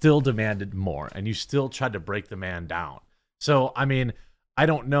you still demanded more, and you still tried to break the man down. So, I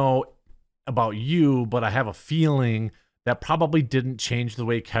don't know about you, but I have a feeling that probably didn't change the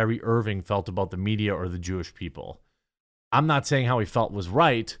way Kyrie Irving felt about the media or the Jewish people. I'm not saying how he felt was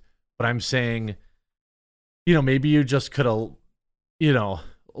right, but I'm saying, maybe you just could have,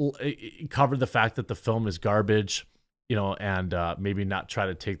 covered the fact that the film is garbage, and maybe not try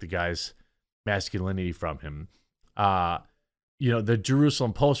to take the guy's masculinity from him. The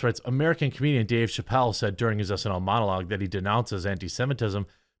Jerusalem Post writes, American comedian Dave Chappelle said during his SNL monologue that he denounces anti-Semitism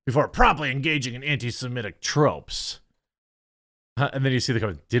before promptly engaging in anti-Semitic tropes. And then you see the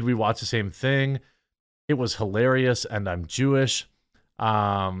comment, did we watch the same thing? It was hilarious, and I'm Jewish.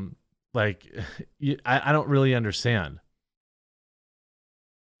 I don't really understand.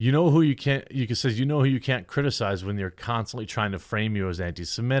 You know who you can't criticize when they're constantly trying to frame you as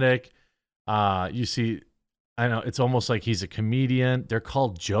anti-Semitic. You see, I know it's almost like he's a comedian. They're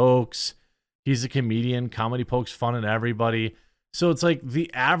called jokes. He's a comedian. Comedy pokes fun at everybody. So it's like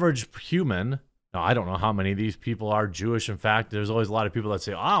the average human. Now, I don't know how many of these people are Jewish. In fact, there's always a lot of people that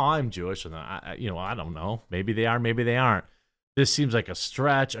say, "Oh, I'm Jewish," and I don't know. Maybe they are. Maybe they aren't. This seems like a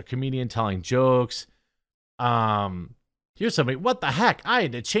stretch. A comedian telling jokes. Here's somebody. What the heck? I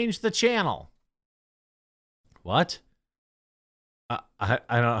had to change the channel. What?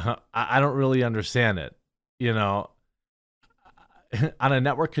 I don't really understand it. On a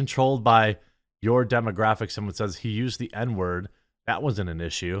network controlled by, your demographic, someone says he used the N-word, that wasn't an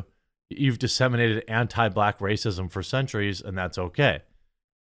issue. You've disseminated anti-black racism for centuries, and that's okay.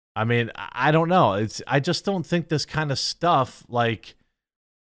 I mean, I don't know. I just don't think this kind of stuff, like,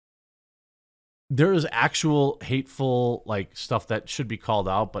 there is actual hateful, like, stuff that should be called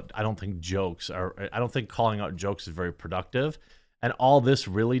out, but I don't think calling out jokes is very productive. And all this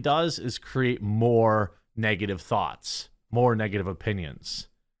really does is create more negative thoughts, more negative opinions.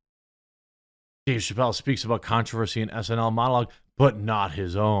 Dave Chappelle speaks about controversy in SNL monologue, but not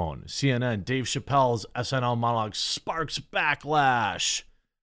his own. CNN, Dave Chappelle's SNL monologue sparks backlash.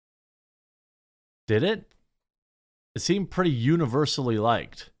 Did it? It seemed pretty universally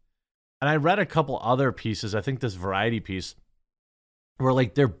liked. And I read a couple other pieces, I think this Variety piece, where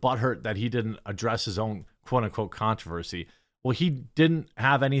like they're butthurt that he didn't address his own quote-unquote controversy. Well, he didn't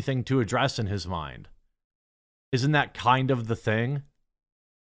have anything to address in his mind. Isn't that kind of the thing?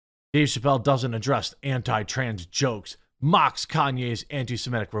 Dave Chappelle doesn't address anti-trans jokes, mocks Kanye's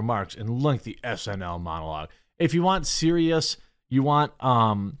anti-Semitic remarks, and lengthy SNL monologue. If you want serious, you want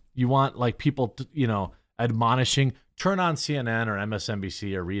like people, admonishing, turn on CNN or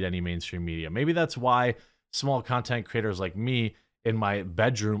MSNBC or read any mainstream media. Maybe that's why small content creators like me in my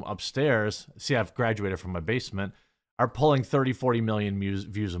bedroom upstairs, see, I've graduated from my basement, are pulling 30, 40 million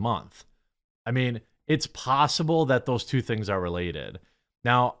views a month. I mean, it's possible that those two things are related.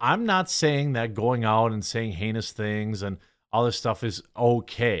 Now, I'm not saying that going out and saying heinous things and all this stuff is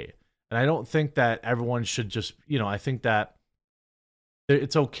okay. And I don't think that everyone should just, I think that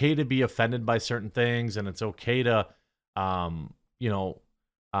it's okay to be offended by certain things, and it's okay to, call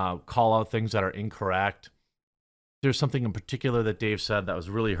out things that are incorrect. There's something in particular that Dave said that was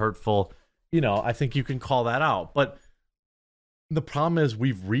really hurtful. I think you can call that out. But the problem is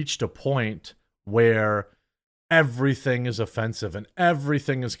we've reached a point where everything is offensive and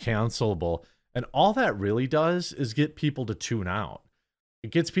everything is cancelable. And all that really does is get people to tune out.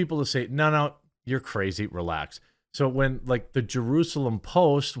 It gets people to say, no, you're crazy, relax. So when like the Jerusalem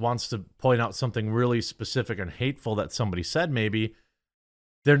Post wants to point out something really specific and hateful that somebody said, maybe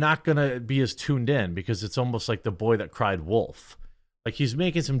they're not going to be as tuned in, because it's almost like the boy that cried wolf. Like, he's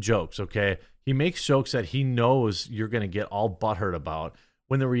making some jokes, okay? He makes jokes that he knows you're going to get all butthurt about,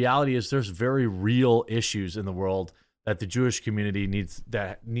 when the reality is there's very real issues in the world that the Jewish community needs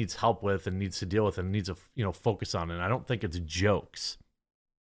help with and needs to deal with and needs to focus on. And I don't think it's jokes.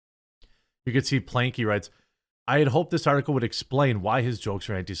 You can see Planky writes, I had hoped this article would explain why his jokes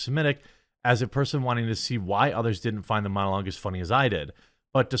are anti-Semitic, as a person wanting to see why others didn't find the monologue as funny as I did.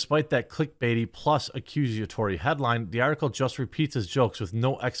 But despite that clickbaity plus accusatory headline, the article just repeats his jokes with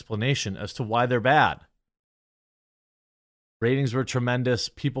no explanation as to why they're bad. Ratings were tremendous.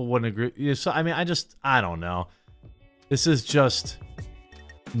 People wouldn't agree. So, I mean, I don't know. This is just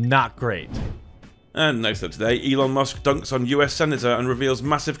not great. And next up today, Elon Musk dunks on US Senator and reveals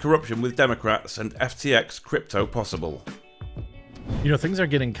massive corruption with Democrats and FTX crypto possible. Things are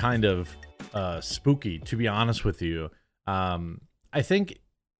getting kind of spooky, to be honest with you. I think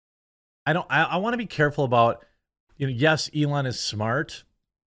I want to be careful about, yes, Elon is smart,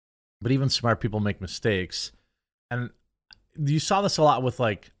 but even smart people make mistakes. And you saw this a lot with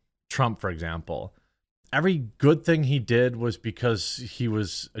like Trump, for example. Every good thing he did was because he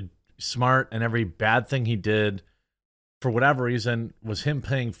was smart, and every bad thing he did, for whatever reason, was him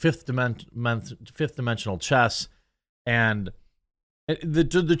playing fifth dimensional chess. And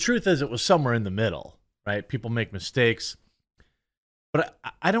the truth is, it was somewhere in the middle, right? People make mistakes. But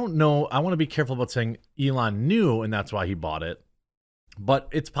I don't know. I want to be careful about saying Elon knew and that's why he bought it. But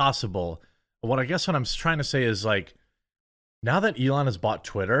it's possible. What I'm trying to say is, like, now that Elon has bought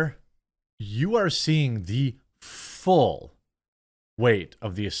Twitter, you are seeing the full weight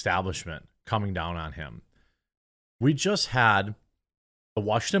of the establishment coming down on him. We just had the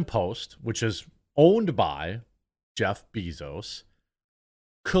Washington Post, which is owned by Jeff Bezos,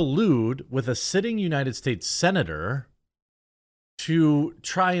 collude with a sitting United States senator to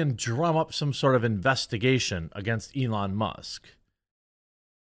try and drum up some sort of investigation against Elon Musk.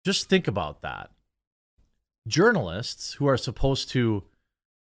 Just think about that. Journalists who are supposed to,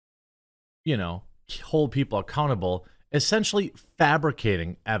 hold people accountable, essentially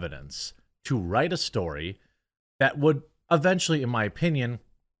fabricating evidence to write a story that would eventually, in my opinion,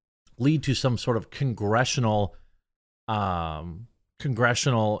 lead to some sort of congressional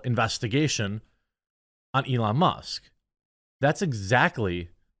investigation on Elon Musk. That's exactly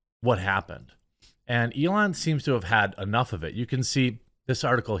what happened. And Elon seems to have had enough of it. You can see this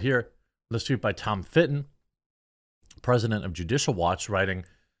article here, this tweet by Tom Fitton, president of Judicial Watch, writing,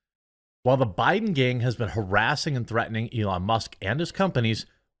 while the Biden gang has been harassing and threatening Elon Musk and his companies,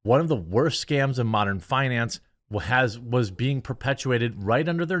 one of the worst scams in modern finance was being perpetuated right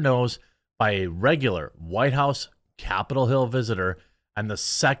under their nose by a regular White House Capitol Hill visitor and the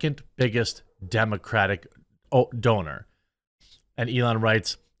second biggest Democratic donor. And Elon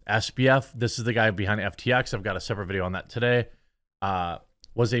writes, SBF, this is the guy behind FTX. I've got a separate video on that today.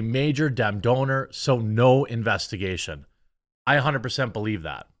 Was a major Dem donor, so no investigation. I 100% believe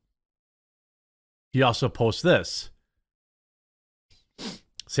that. He also posts this.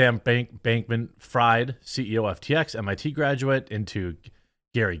 Sam Bankman-Fried, CEO FTX, MIT graduate, into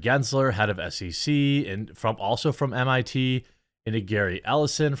Gary Gensler, head of SEC, and also from MIT, into Gary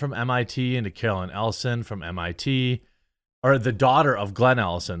Ellison from MIT, into Carolyn Ellison from MIT, or the daughter of Glenn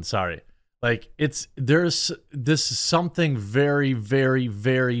Ellison, sorry. Like, there's something very, very,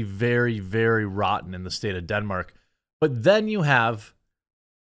 very, very, very rotten in the state of Denmark. But then you have,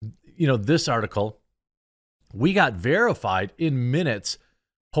 this article, we got verified in minutes,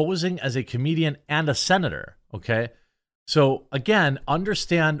 posing as a comedian and a senator, okay? So, again,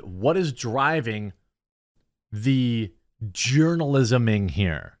 understand what is driving the journalisming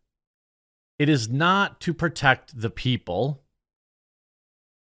here. It is not to protect the people.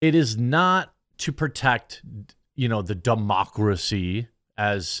 It is not to protect, the democracy,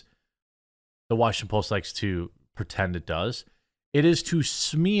 as the Washington Post likes to pretend it does. It is to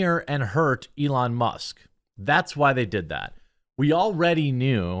smear and hurt Elon Musk. That's why they did that. We already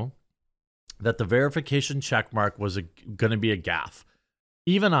knew that the verification checkmark was going to be a gaffe.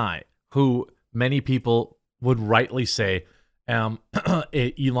 Even I, who many people would rightly say am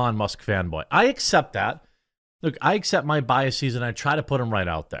an Elon Musk fanboy, I accept that. Look, I accept my biases and I try to put them right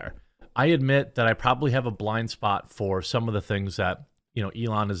out there. I admit that I probably have a blind spot for some of the things that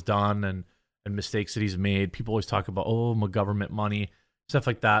Elon has done and mistakes that he's made. People always talk about, my government money, stuff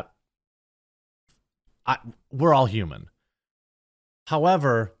like that. We're all human.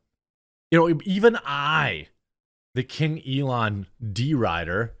 However, even I, the King Elon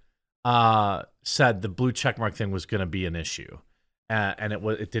D-Rider, said the blue checkmark thing was going to be an issue, and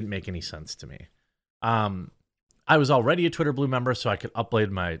it didn't make any sense to me. I was already a Twitter Blue member, so I could upload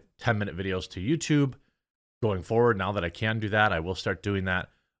my 10-minute videos to YouTube. Going forward, now that I can do that, I will start doing that.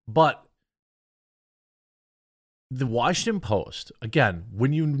 But the Washington Post, again,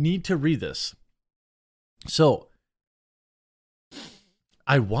 when you need to read this, so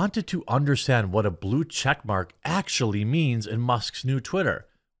I wanted to understand what a blue checkmark actually means in Musk's new Twitter.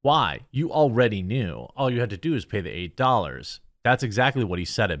 Why? You already knew. All you had to do is pay the $8. That's exactly what he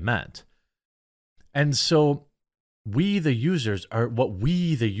said it meant. And so we, the users, are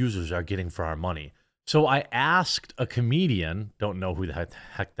getting for our money. So I asked a comedian, don't know who the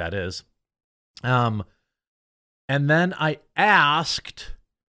heck that is, and then I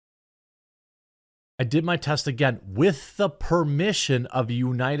did my test again with the permission of a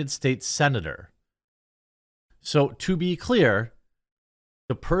United States senator. So to be clear,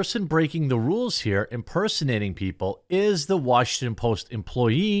 the person breaking the rules here, impersonating people, is the Washington Post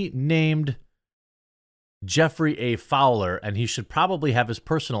employee named Jeffrey A. Fowler, and he should probably have his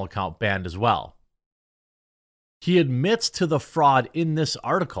personal account banned as well. He admits to the fraud in this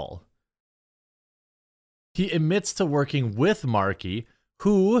article. He admits to working with Markey,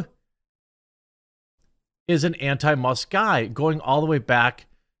 who is an anti-Musk guy, going all the way back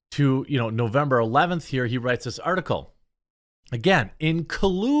to November 11th. Here he writes this article, again in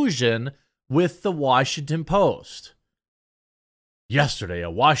collusion with the Washington Post. Yesterday, a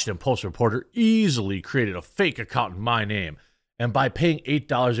Washington Post reporter easily created a fake account in my name, and by paying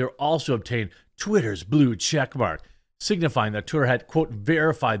 $8, they also obtained Twitter's blue checkmark, signifying that Twitter had, quote,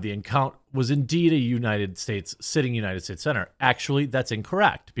 verified the account was indeed a sitting United States senator. Actually, that's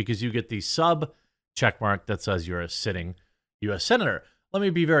incorrect, because you get the sub checkmark that says you're a sitting U.S. senator. Let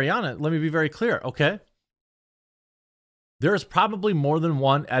me be very honest. Let me be very clear, okay? There's probably more than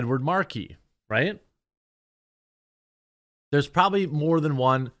one Edward Markey, right? There's probably more than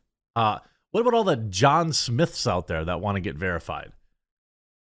one. What about all the John Smiths out there that want to get verified?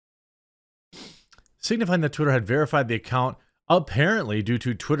 Signifying that Twitter had verified the account, apparently due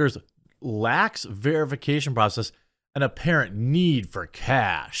to Twitter's lax verification process and apparent need for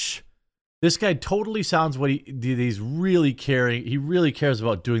cash. This guy totally sounds what he's really caring. He really cares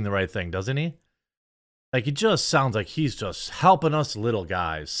about doing the right thing, doesn't he? Like, it just sounds like he's just helping us little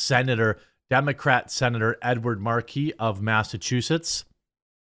guys. Democrat Senator Edward Markey of Massachusetts.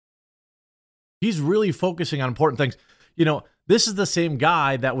 He's really focusing on important things. This is the same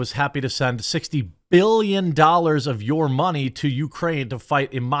guy that was happy to send $60 billion of your money to Ukraine to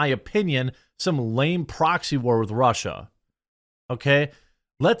fight, in my opinion, some lame proxy war with Russia. Okay?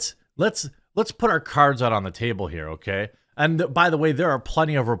 Let's put our cards out on the table here, okay? And by the way, there are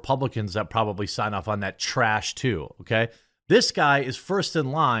plenty of Republicans that probably sign off on that trash too, okay? This guy is first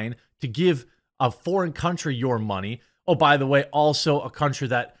in line to give a foreign country your money. Oh, by the way, also a country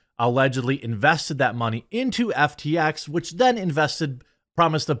that allegedly invested that money into FTX, which then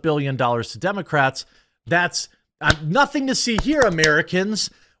promised $1 billion to Democrats. That's nothing to see here, Americans.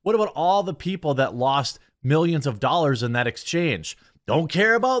 What about all the people that lost millions of dollars in that exchange? Don't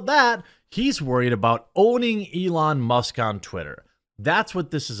care about that. He's worried about owning Elon Musk on Twitter. That's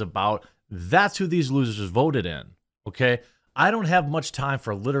what this is about. That's who these losers voted in, okay? I don't have much time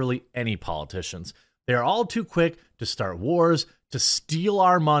for literally any politicians. They're all too quick to start wars, to steal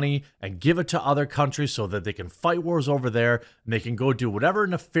our money and give it to other countries so that they can fight wars over there and they can go do whatever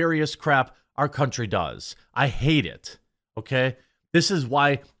nefarious crap our country does. I hate it, okay? This is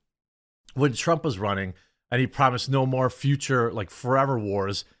why when Trump was running and he promised no more future, like forever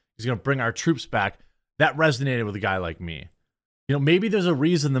wars, he's going to bring our troops back, that resonated with a guy like me. You know, maybe there's a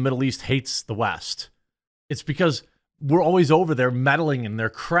reason the Middle East hates the West. It's because we're always over there meddling in their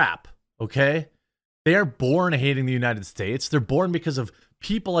crap, okay? They are born hating the United States. They're born because of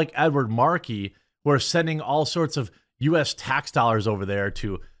people like Edward Markey who are sending all sorts of U.S. tax dollars over there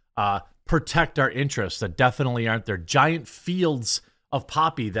to protect our interests that definitely aren't there. Giant fields of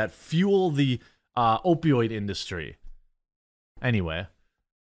poppy that fuel the opioid industry. Anyway,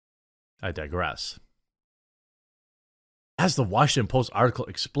 I digress. As the Washington Post article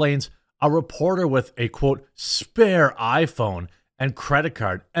explains, a reporter with a, quote, spare iPhone and credit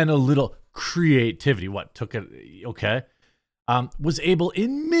card and a little creativity, was able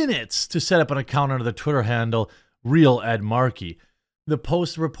in minutes to set up an account under the Twitter handle Real Ed Markey. The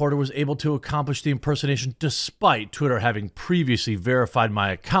Post reporter was able to accomplish the impersonation despite Twitter having previously verified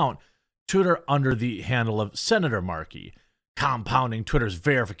my account, Twitter under the handle of Senator Markey. Compounding Twitter's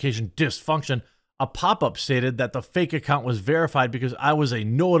verification dysfunction, a pop-up stated that the fake account was verified because I was a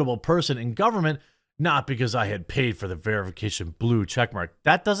notable person in government, not because I had paid for the verification blue checkmark.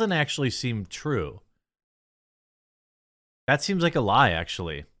 That doesn't actually seem true. That seems like a lie,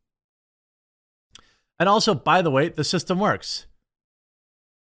 actually. And also, by the way, the system works.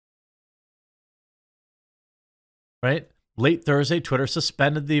 Right? Late Thursday, Twitter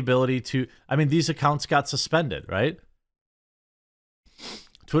suspended the ability to... these accounts got suspended, right?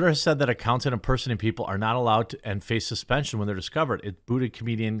 Twitter has said that accounts and impersonating people are not allowed to and face suspension when they're discovered. It booted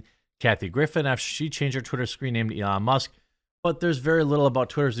comedian Kathy Griffin after she changed her Twitter screen name to Elon Musk, but there's very little about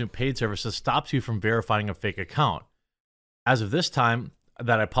Twitter's new paid service that stops you from verifying a fake account. As of this time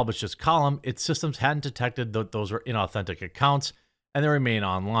that I published this column, its systems hadn't detected that those were inauthentic accounts, and they remain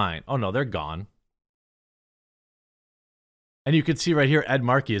online. Oh no, they're gone. And you can see right here, Ed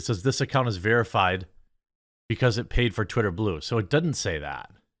Markey, it says this account is verified because it paid for Twitter Blue. So it doesn't say that.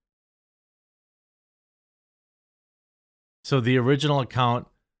 So the original account,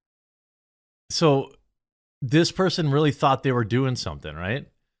 so this person really thought they were doing something, right?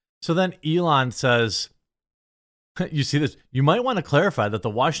 So then Elon says, you see this, you might want to clarify that the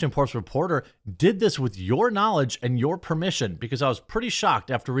Washington Post reporter did this with your knowledge and your permission, because I was pretty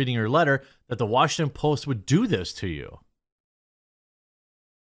shocked after reading your letter that the Washington Post would do this to you.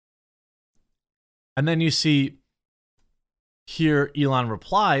 And then you see here Elon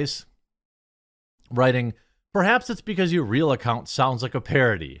replies, writing, perhaps it's because your real account sounds like a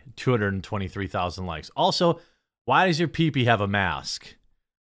parody. 223,000 likes. Also, why does your peepee have a mask?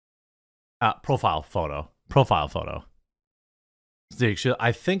 Profile photo.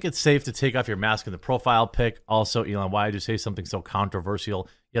 I think it's safe to take off your mask in the profile pic. Also, Elon, why did you say something so controversial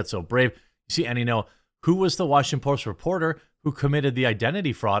yet so brave? You see, and you know, who was the Washington Post reporter who committed the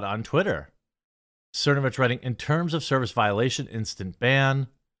identity fraud on Twitter? Cernovich writing, in terms of service violation, instant ban.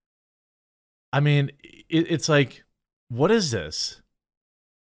 It's like, what is this?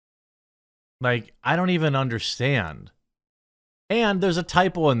 Like, I don't even understand. And there's a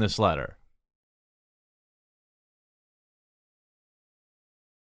typo in this letter.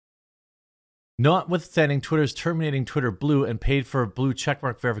 Notwithstanding Twitter's terminating Twitter Blue and paid for blue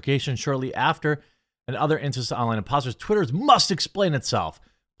checkmark verification shortly after, and other instances of online imposters, Twitter must explain itself.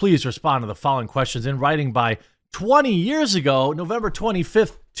 Please respond to the following questions in writing by 20 years ago, November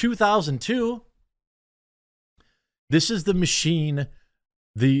 25th, 2002. This is the machine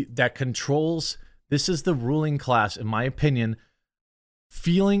that controls, this is the ruling class, in my opinion,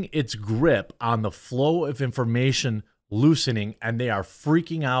 feeling its grip on the flow of information loosening, and they are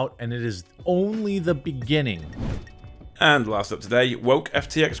freaking out, and it is only the beginning. And last up today, woke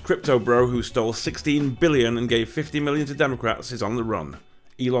FTX crypto bro who stole $16 billion and gave $50 million to Democrats is on the run.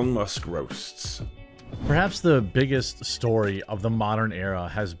 Elon Musk roasts. Perhaps the biggest story of the modern era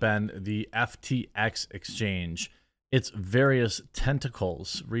has been the FTX exchange its various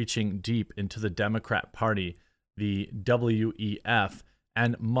tentacles reaching deep into the Democrat Party, the WEF,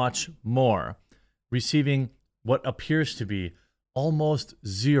 and much more, receiving what appears to be almost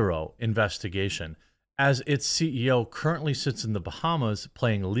zero investigation, as its CEO currently sits in the Bahamas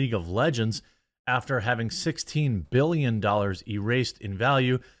playing League of Legends after having $16 billion erased in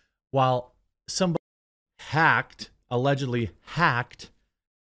value, while somebody allegedly hacked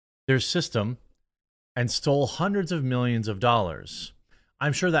their system and stole hundreds of millions of dollars.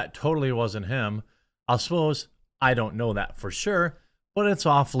 I'm sure that totally wasn't him. I suppose I don't know that for sure, but it's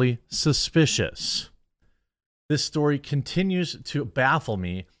awfully suspicious. This story continues to baffle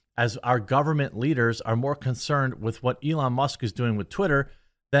me as our government leaders are more concerned with what Elon Musk is doing with Twitter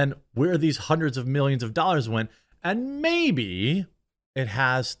than where these hundreds of millions of dollars went. And maybe it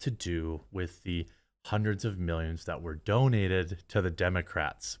has to do with the hundreds of millions that were donated to the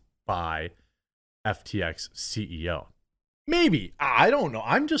Democrats by FTX CEO. Maybe. I don't know.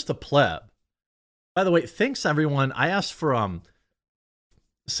 I'm just a pleb. By the way, thanks everyone. I asked for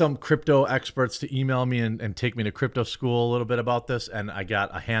some crypto experts to email me and take me to crypto school a little bit about this, and I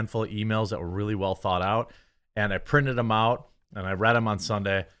got a handful of emails that were really well thought out, and I printed them out and I read them on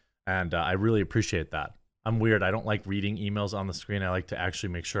Sunday, and I really appreciate that. I'm weird. I don't like reading emails on the screen. I like to actually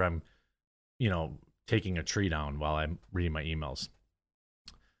make sure I'm, taking a tree down while I'm reading my emails.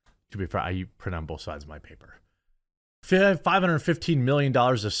 To be fair, I print on both sides of my paper. $515 million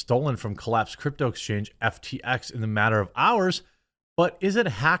is stolen from collapsed crypto exchange FTX in the matter of hours. But is it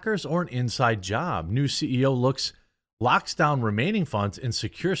hackers or an inside job? New CEO locks down remaining funds in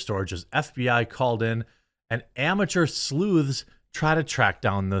secure storage as FBI called in, and amateur sleuths try to track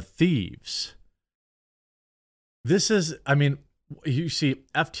down the thieves. You see,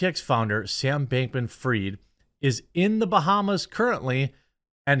 FTX founder Sam Bankman-Fried is in the Bahamas currently,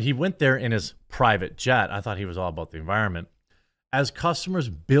 and he went there in his private jet. I thought he was all about the environment. As customers'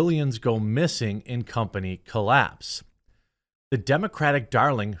 billions go missing in company collapse. The Democratic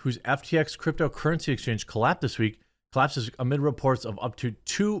darling, whose FTX cryptocurrency exchange collapses amid reports of up to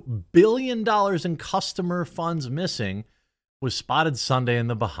 $2 billion in customer funds missing, was spotted Sunday in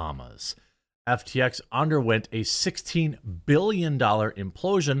the Bahamas. FTX underwent a $16 billion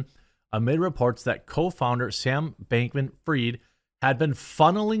implosion amid reports that co-founder Sam Bankman-Fried had been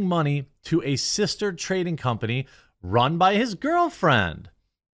funneling money to a sister trading company run by his girlfriend.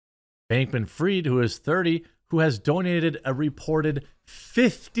 Bankman-Fried, who is 30, who has donated a reported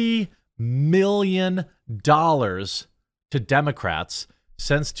 $50 million to Democrats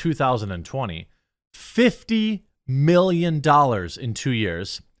since 2020. $50 million in 2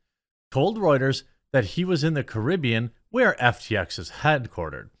 years. Told Reuters that he was in the Caribbean, where FTX is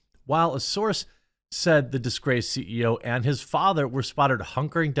headquartered, while a source said the disgraced CEO and his father were spotted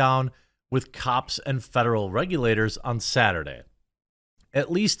hunkering down with cops and federal regulators on Saturday. At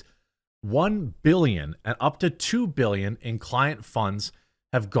least $1 billion and up to $2 billion in client funds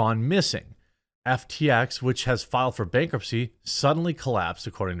have gone missing. FTX, which has filed for bankruptcy, suddenly collapsed,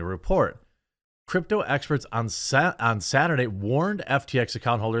 according to a report. Crypto experts on Saturday warned FTX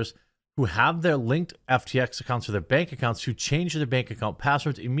account holders who have their linked FTX accounts to their bank accounts to change their bank account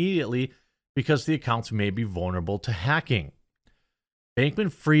passwords immediately because the accounts may be vulnerable to hacking.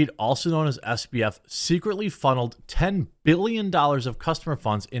 Bankman-Fried, also known as SBF, secretly funneled $10 billion of customer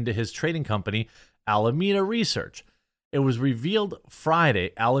funds into his trading company, Alameda Research. It was revealed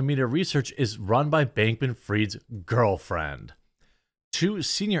Friday Alameda Research is run by Bankman-Fried's girlfriend. Two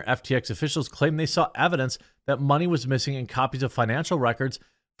senior FTX officials claimed they saw evidence that money was missing in copies of financial records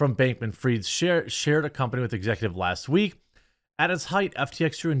from Bankman-Fried's shared a company with executive last week. At its height,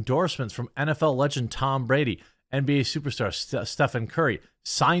 FTX drew endorsements from NFL legend Tom Brady, NBA superstar Stephen Curry,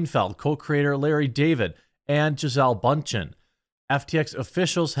 Seinfeld co-creator Larry David, and Gisele Bündchen. FTX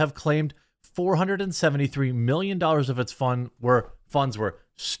officials have claimed $473 million of its funds were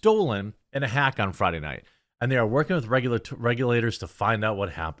stolen in a hack on Friday night, and they are working with regulators to find out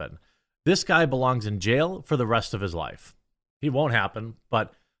what happened. This guy belongs in jail for the rest of his life. He won't happen,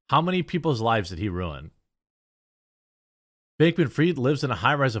 but how many people's lives did he ruin? Bankman-Fried lives in a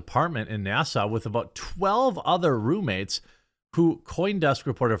high-rise apartment in Nassau with about 12 other roommates who CoinDesk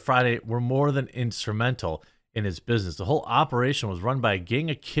reported Friday were more than instrumental in his business. The whole operation was run by a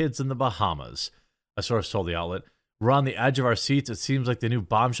gang of kids in the Bahamas, a source told the outlet. We're on the edge of our seats. It seems like the new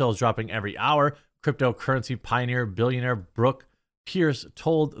bombshell is dropping every hour, cryptocurrency pioneer billionaire Brooke Pierce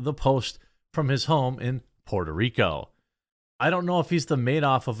told the Post from his home in Puerto Rico. I don't know if he's the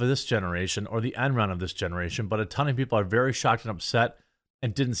Madoff of this generation or the Enron of this generation, but a ton of people are very shocked and upset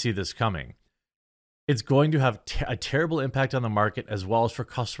and didn't see this coming. It's going to have a terrible impact on the market as well as for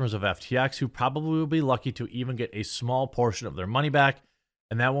customers of FTX who probably will be lucky to even get a small portion of their money back,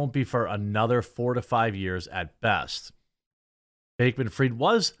 and that won't be for another 4 to 5 years at best. Bankman-Fried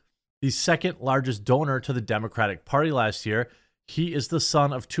was the second largest donor to the Democratic Party last year. He is the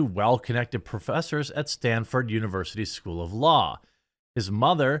son of two well-connected professors at Stanford University School of Law. His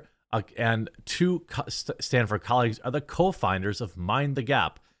mother and two Stanford colleagues are the co-founders of Mind the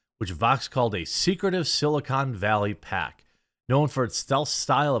Gap, which Vox called a secretive Silicon Valley PAC, known for its stealth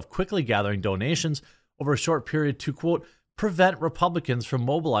style of quickly gathering donations over a short period to, quote, prevent Republicans from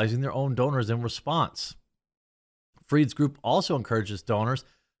mobilizing their own donors in response. Fried's group also encourages donors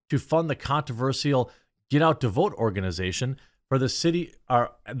to fund the controversial Get Out to Vote organization for the city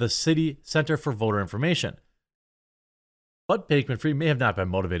Center for Voter Information. But Bankman-Fried may have not been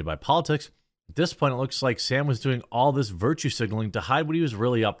motivated by politics. At this point, it looks like Sam was doing all this virtue signaling to hide what he was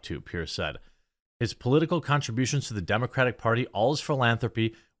really up to, Pierce said. His political contributions to the Democratic Party, all his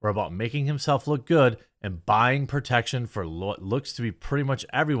philanthropy, were about making himself look good and buying protection for what looks to be pretty much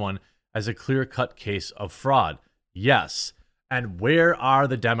everyone as a clear-cut case of fraud. Yes. And where are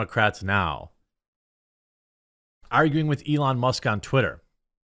the Democrats now? Arguing with Elon Musk on Twitter.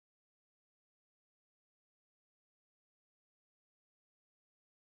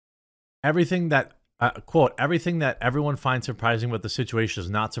 Everything that, quote, everything that everyone finds surprising about the situation is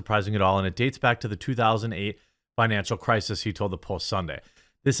not surprising at all, and it dates back to the 2008 financial crisis, he told the Post Sunday.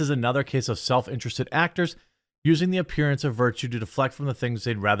 This is another case of self-interested actors using the appearance of virtue to deflect from the things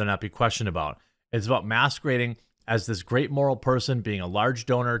they'd rather not be questioned about. It's about masquerading as this great moral person, being a large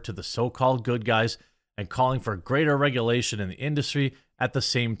donor to the so-called good guys, and calling for greater regulation in the industry at the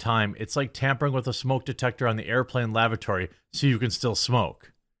same time. It's like tampering with a smoke detector on the airplane lavatory so you can still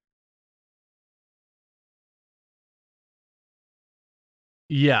smoke.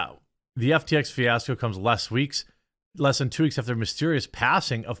 Yeah, the FTX fiasco comes less than 2 weeks after the mysterious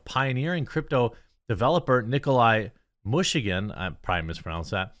passing of pioneering crypto developer Nikolai Mushigan, I probably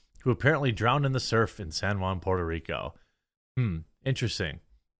mispronounced that, who apparently drowned in the surf in San Juan, Puerto Rico. Interesting.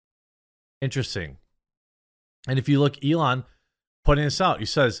 And if you look, Elon putting this out, he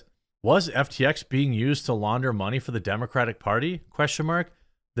says, was FTX being used to launder money for the Democratic Party? ?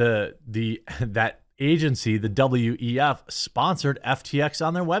 That agency, the WEF, sponsored FTX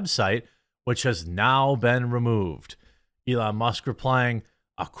on their website, which has now been removed. Elon Musk replying,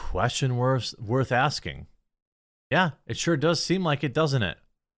 a question worth asking. Yeah, it sure does seem like it, doesn't it?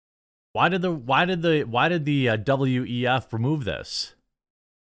 Why did the WEF remove this?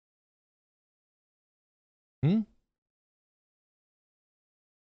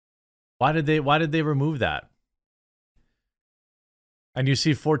 Why did they remove that? And you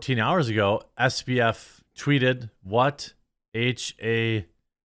see 14 hours ago, SBF tweeted, what? HAP?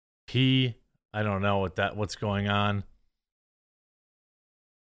 I don't know what's going on.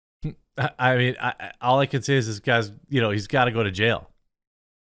 I mean, all I can say is this guy's, he's got to go to jail.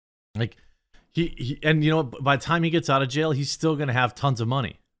 Like, he by the time he gets out of jail, he's still going to have tons of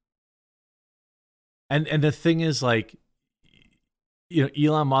money. And the thing is, like,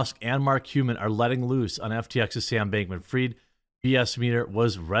 Elon Musk and Mark Cuban are letting loose on FTX's Sam Bankman-Fried. BS meter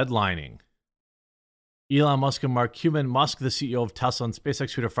was redlining. Elon Musk and Mark Cuban, Musk, the CEO of Tesla and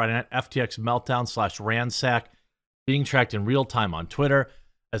SpaceX, tweeted Friday night, FTX meltdown/ransack being tracked in real time on Twitter.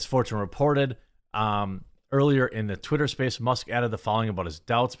 As Fortune reported, earlier in the Twitter space, Musk added the following about his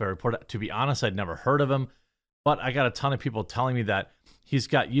doubts, but I reported, to be honest, I'd never heard of him, but I got a ton of people telling me that he's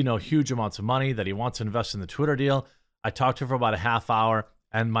got, huge amounts of money, that he wants to invest in the Twitter deal. I talked to him for about a half hour,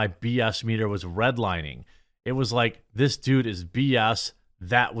 and my BS meter was redlining. It was like, this dude is BS.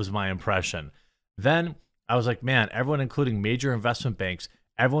 That was my impression. Then I was like, man, everyone, including major investment banks,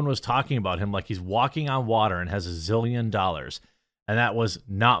 everyone was talking about him like he's walking on water and has $1 zillion. And that was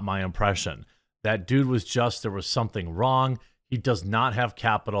not my impression. That dude was just, there was something wrong. He does not have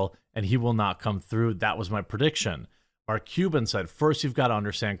capital, and he will not come through. That was my prediction. Mark Cuban said, first, you've got to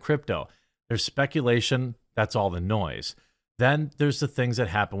understand crypto. There's speculation. That's all the noise. Then there's the things that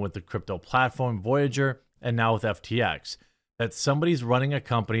happen with the crypto platform, Voyager, and now with FTX. That somebody's running a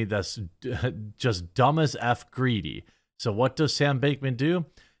company that's just dumb as F greedy. So what does Sam Bankman do?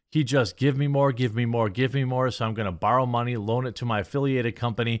 He just give me more. So I'm going to borrow money, loan it to my affiliated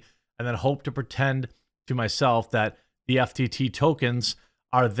company, and then hope to pretend to myself that the FTT tokens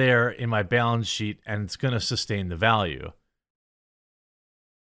are there in my balance sheet and it's going to sustain the value.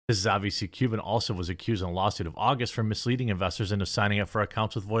 This is obviously Cuban also was accused in a lawsuit of August for misleading investors into signing up for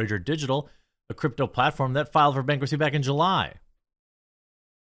accounts with Voyager Digital, a crypto platform that filed for bankruptcy back in July.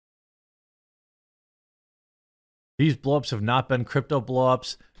 These blowups have not been crypto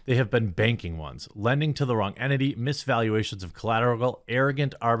blowups. they have been banking ones, lending to the wrong entity, misvaluations of collateral,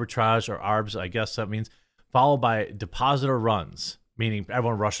 arrogant arbitrage, or ARBs, I guess that means, followed by depositor runs, meaning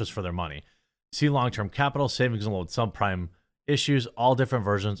everyone rushes for their money. See long-term capital, savings and loan subprime issues, all different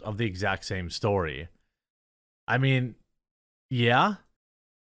versions of the exact same story. I mean, yeah.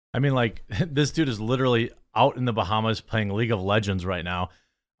 I mean, like, this dude is literally out in the Bahamas playing League of Legends right now.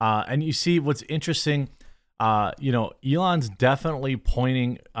 And you see what's interesting, you know, Elon's definitely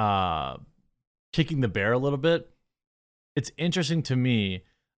pointing, kicking the bear a little bit. It's interesting to me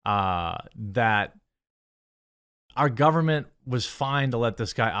that our government was fine to let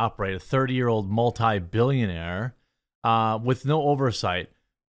this guy operate, a 30-year-old multi-billionaire, with no oversight.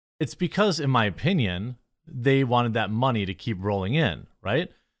 It's because, in my opinion, they wanted that money to keep rolling in,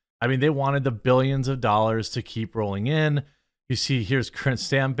 right? I mean, they wanted the billions of dollars to keep rolling in. You see, here's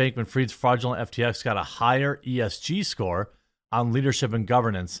Sam Bankman-Fried's fraudulent FTX got a higher ESG score on leadership and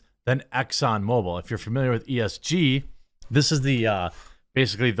governance than ExxonMobil. If you're familiar with ESG, this is the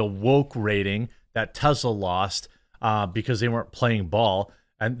basically the woke rating that Tesla lost because they weren't playing ball,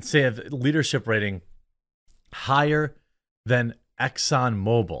 and say a leadership rating higher than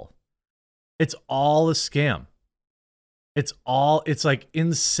ExxonMobil. It's all a scam. It's like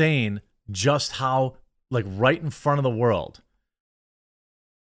insane just how, like, right in front of the world,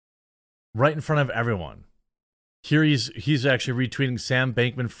 right in front of everyone. Here he's actually retweeting Sam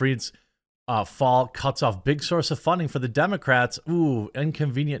Bankman-Fried's fall cuts off big source of funding for the Democrats. Ooh,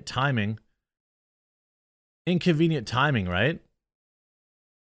 inconvenient timing. Inconvenient timing, right?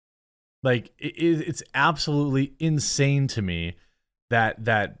 Like, it's absolutely insane to me that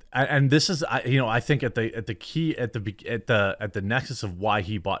and this is, you know, I think at the key at the nexus of why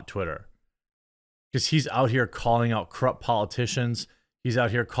he bought Twitter, because he's out here calling out corrupt politicians. He's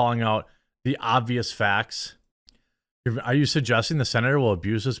out here calling out the obvious facts. Are you suggesting the senator will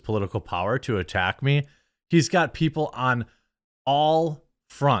abuse his political power to attack me? He's got people on all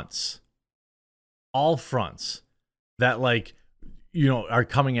fronts that, like, you know, are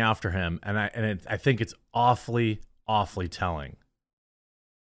coming after him, and I think it's awfully telling.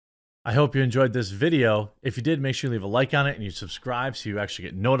 I hope you enjoyed this video. If you did, make sure you leave a like on it and you subscribe so you actually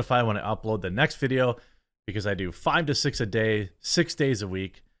get notified when I upload the next video, because I do 5 to 6 a day, 6 days a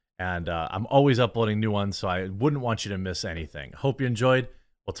week, and I'm always uploading new ones, so I wouldn't want you to miss anything. Hope you enjoyed.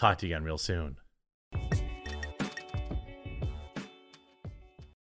 We'll talk to you again real soon.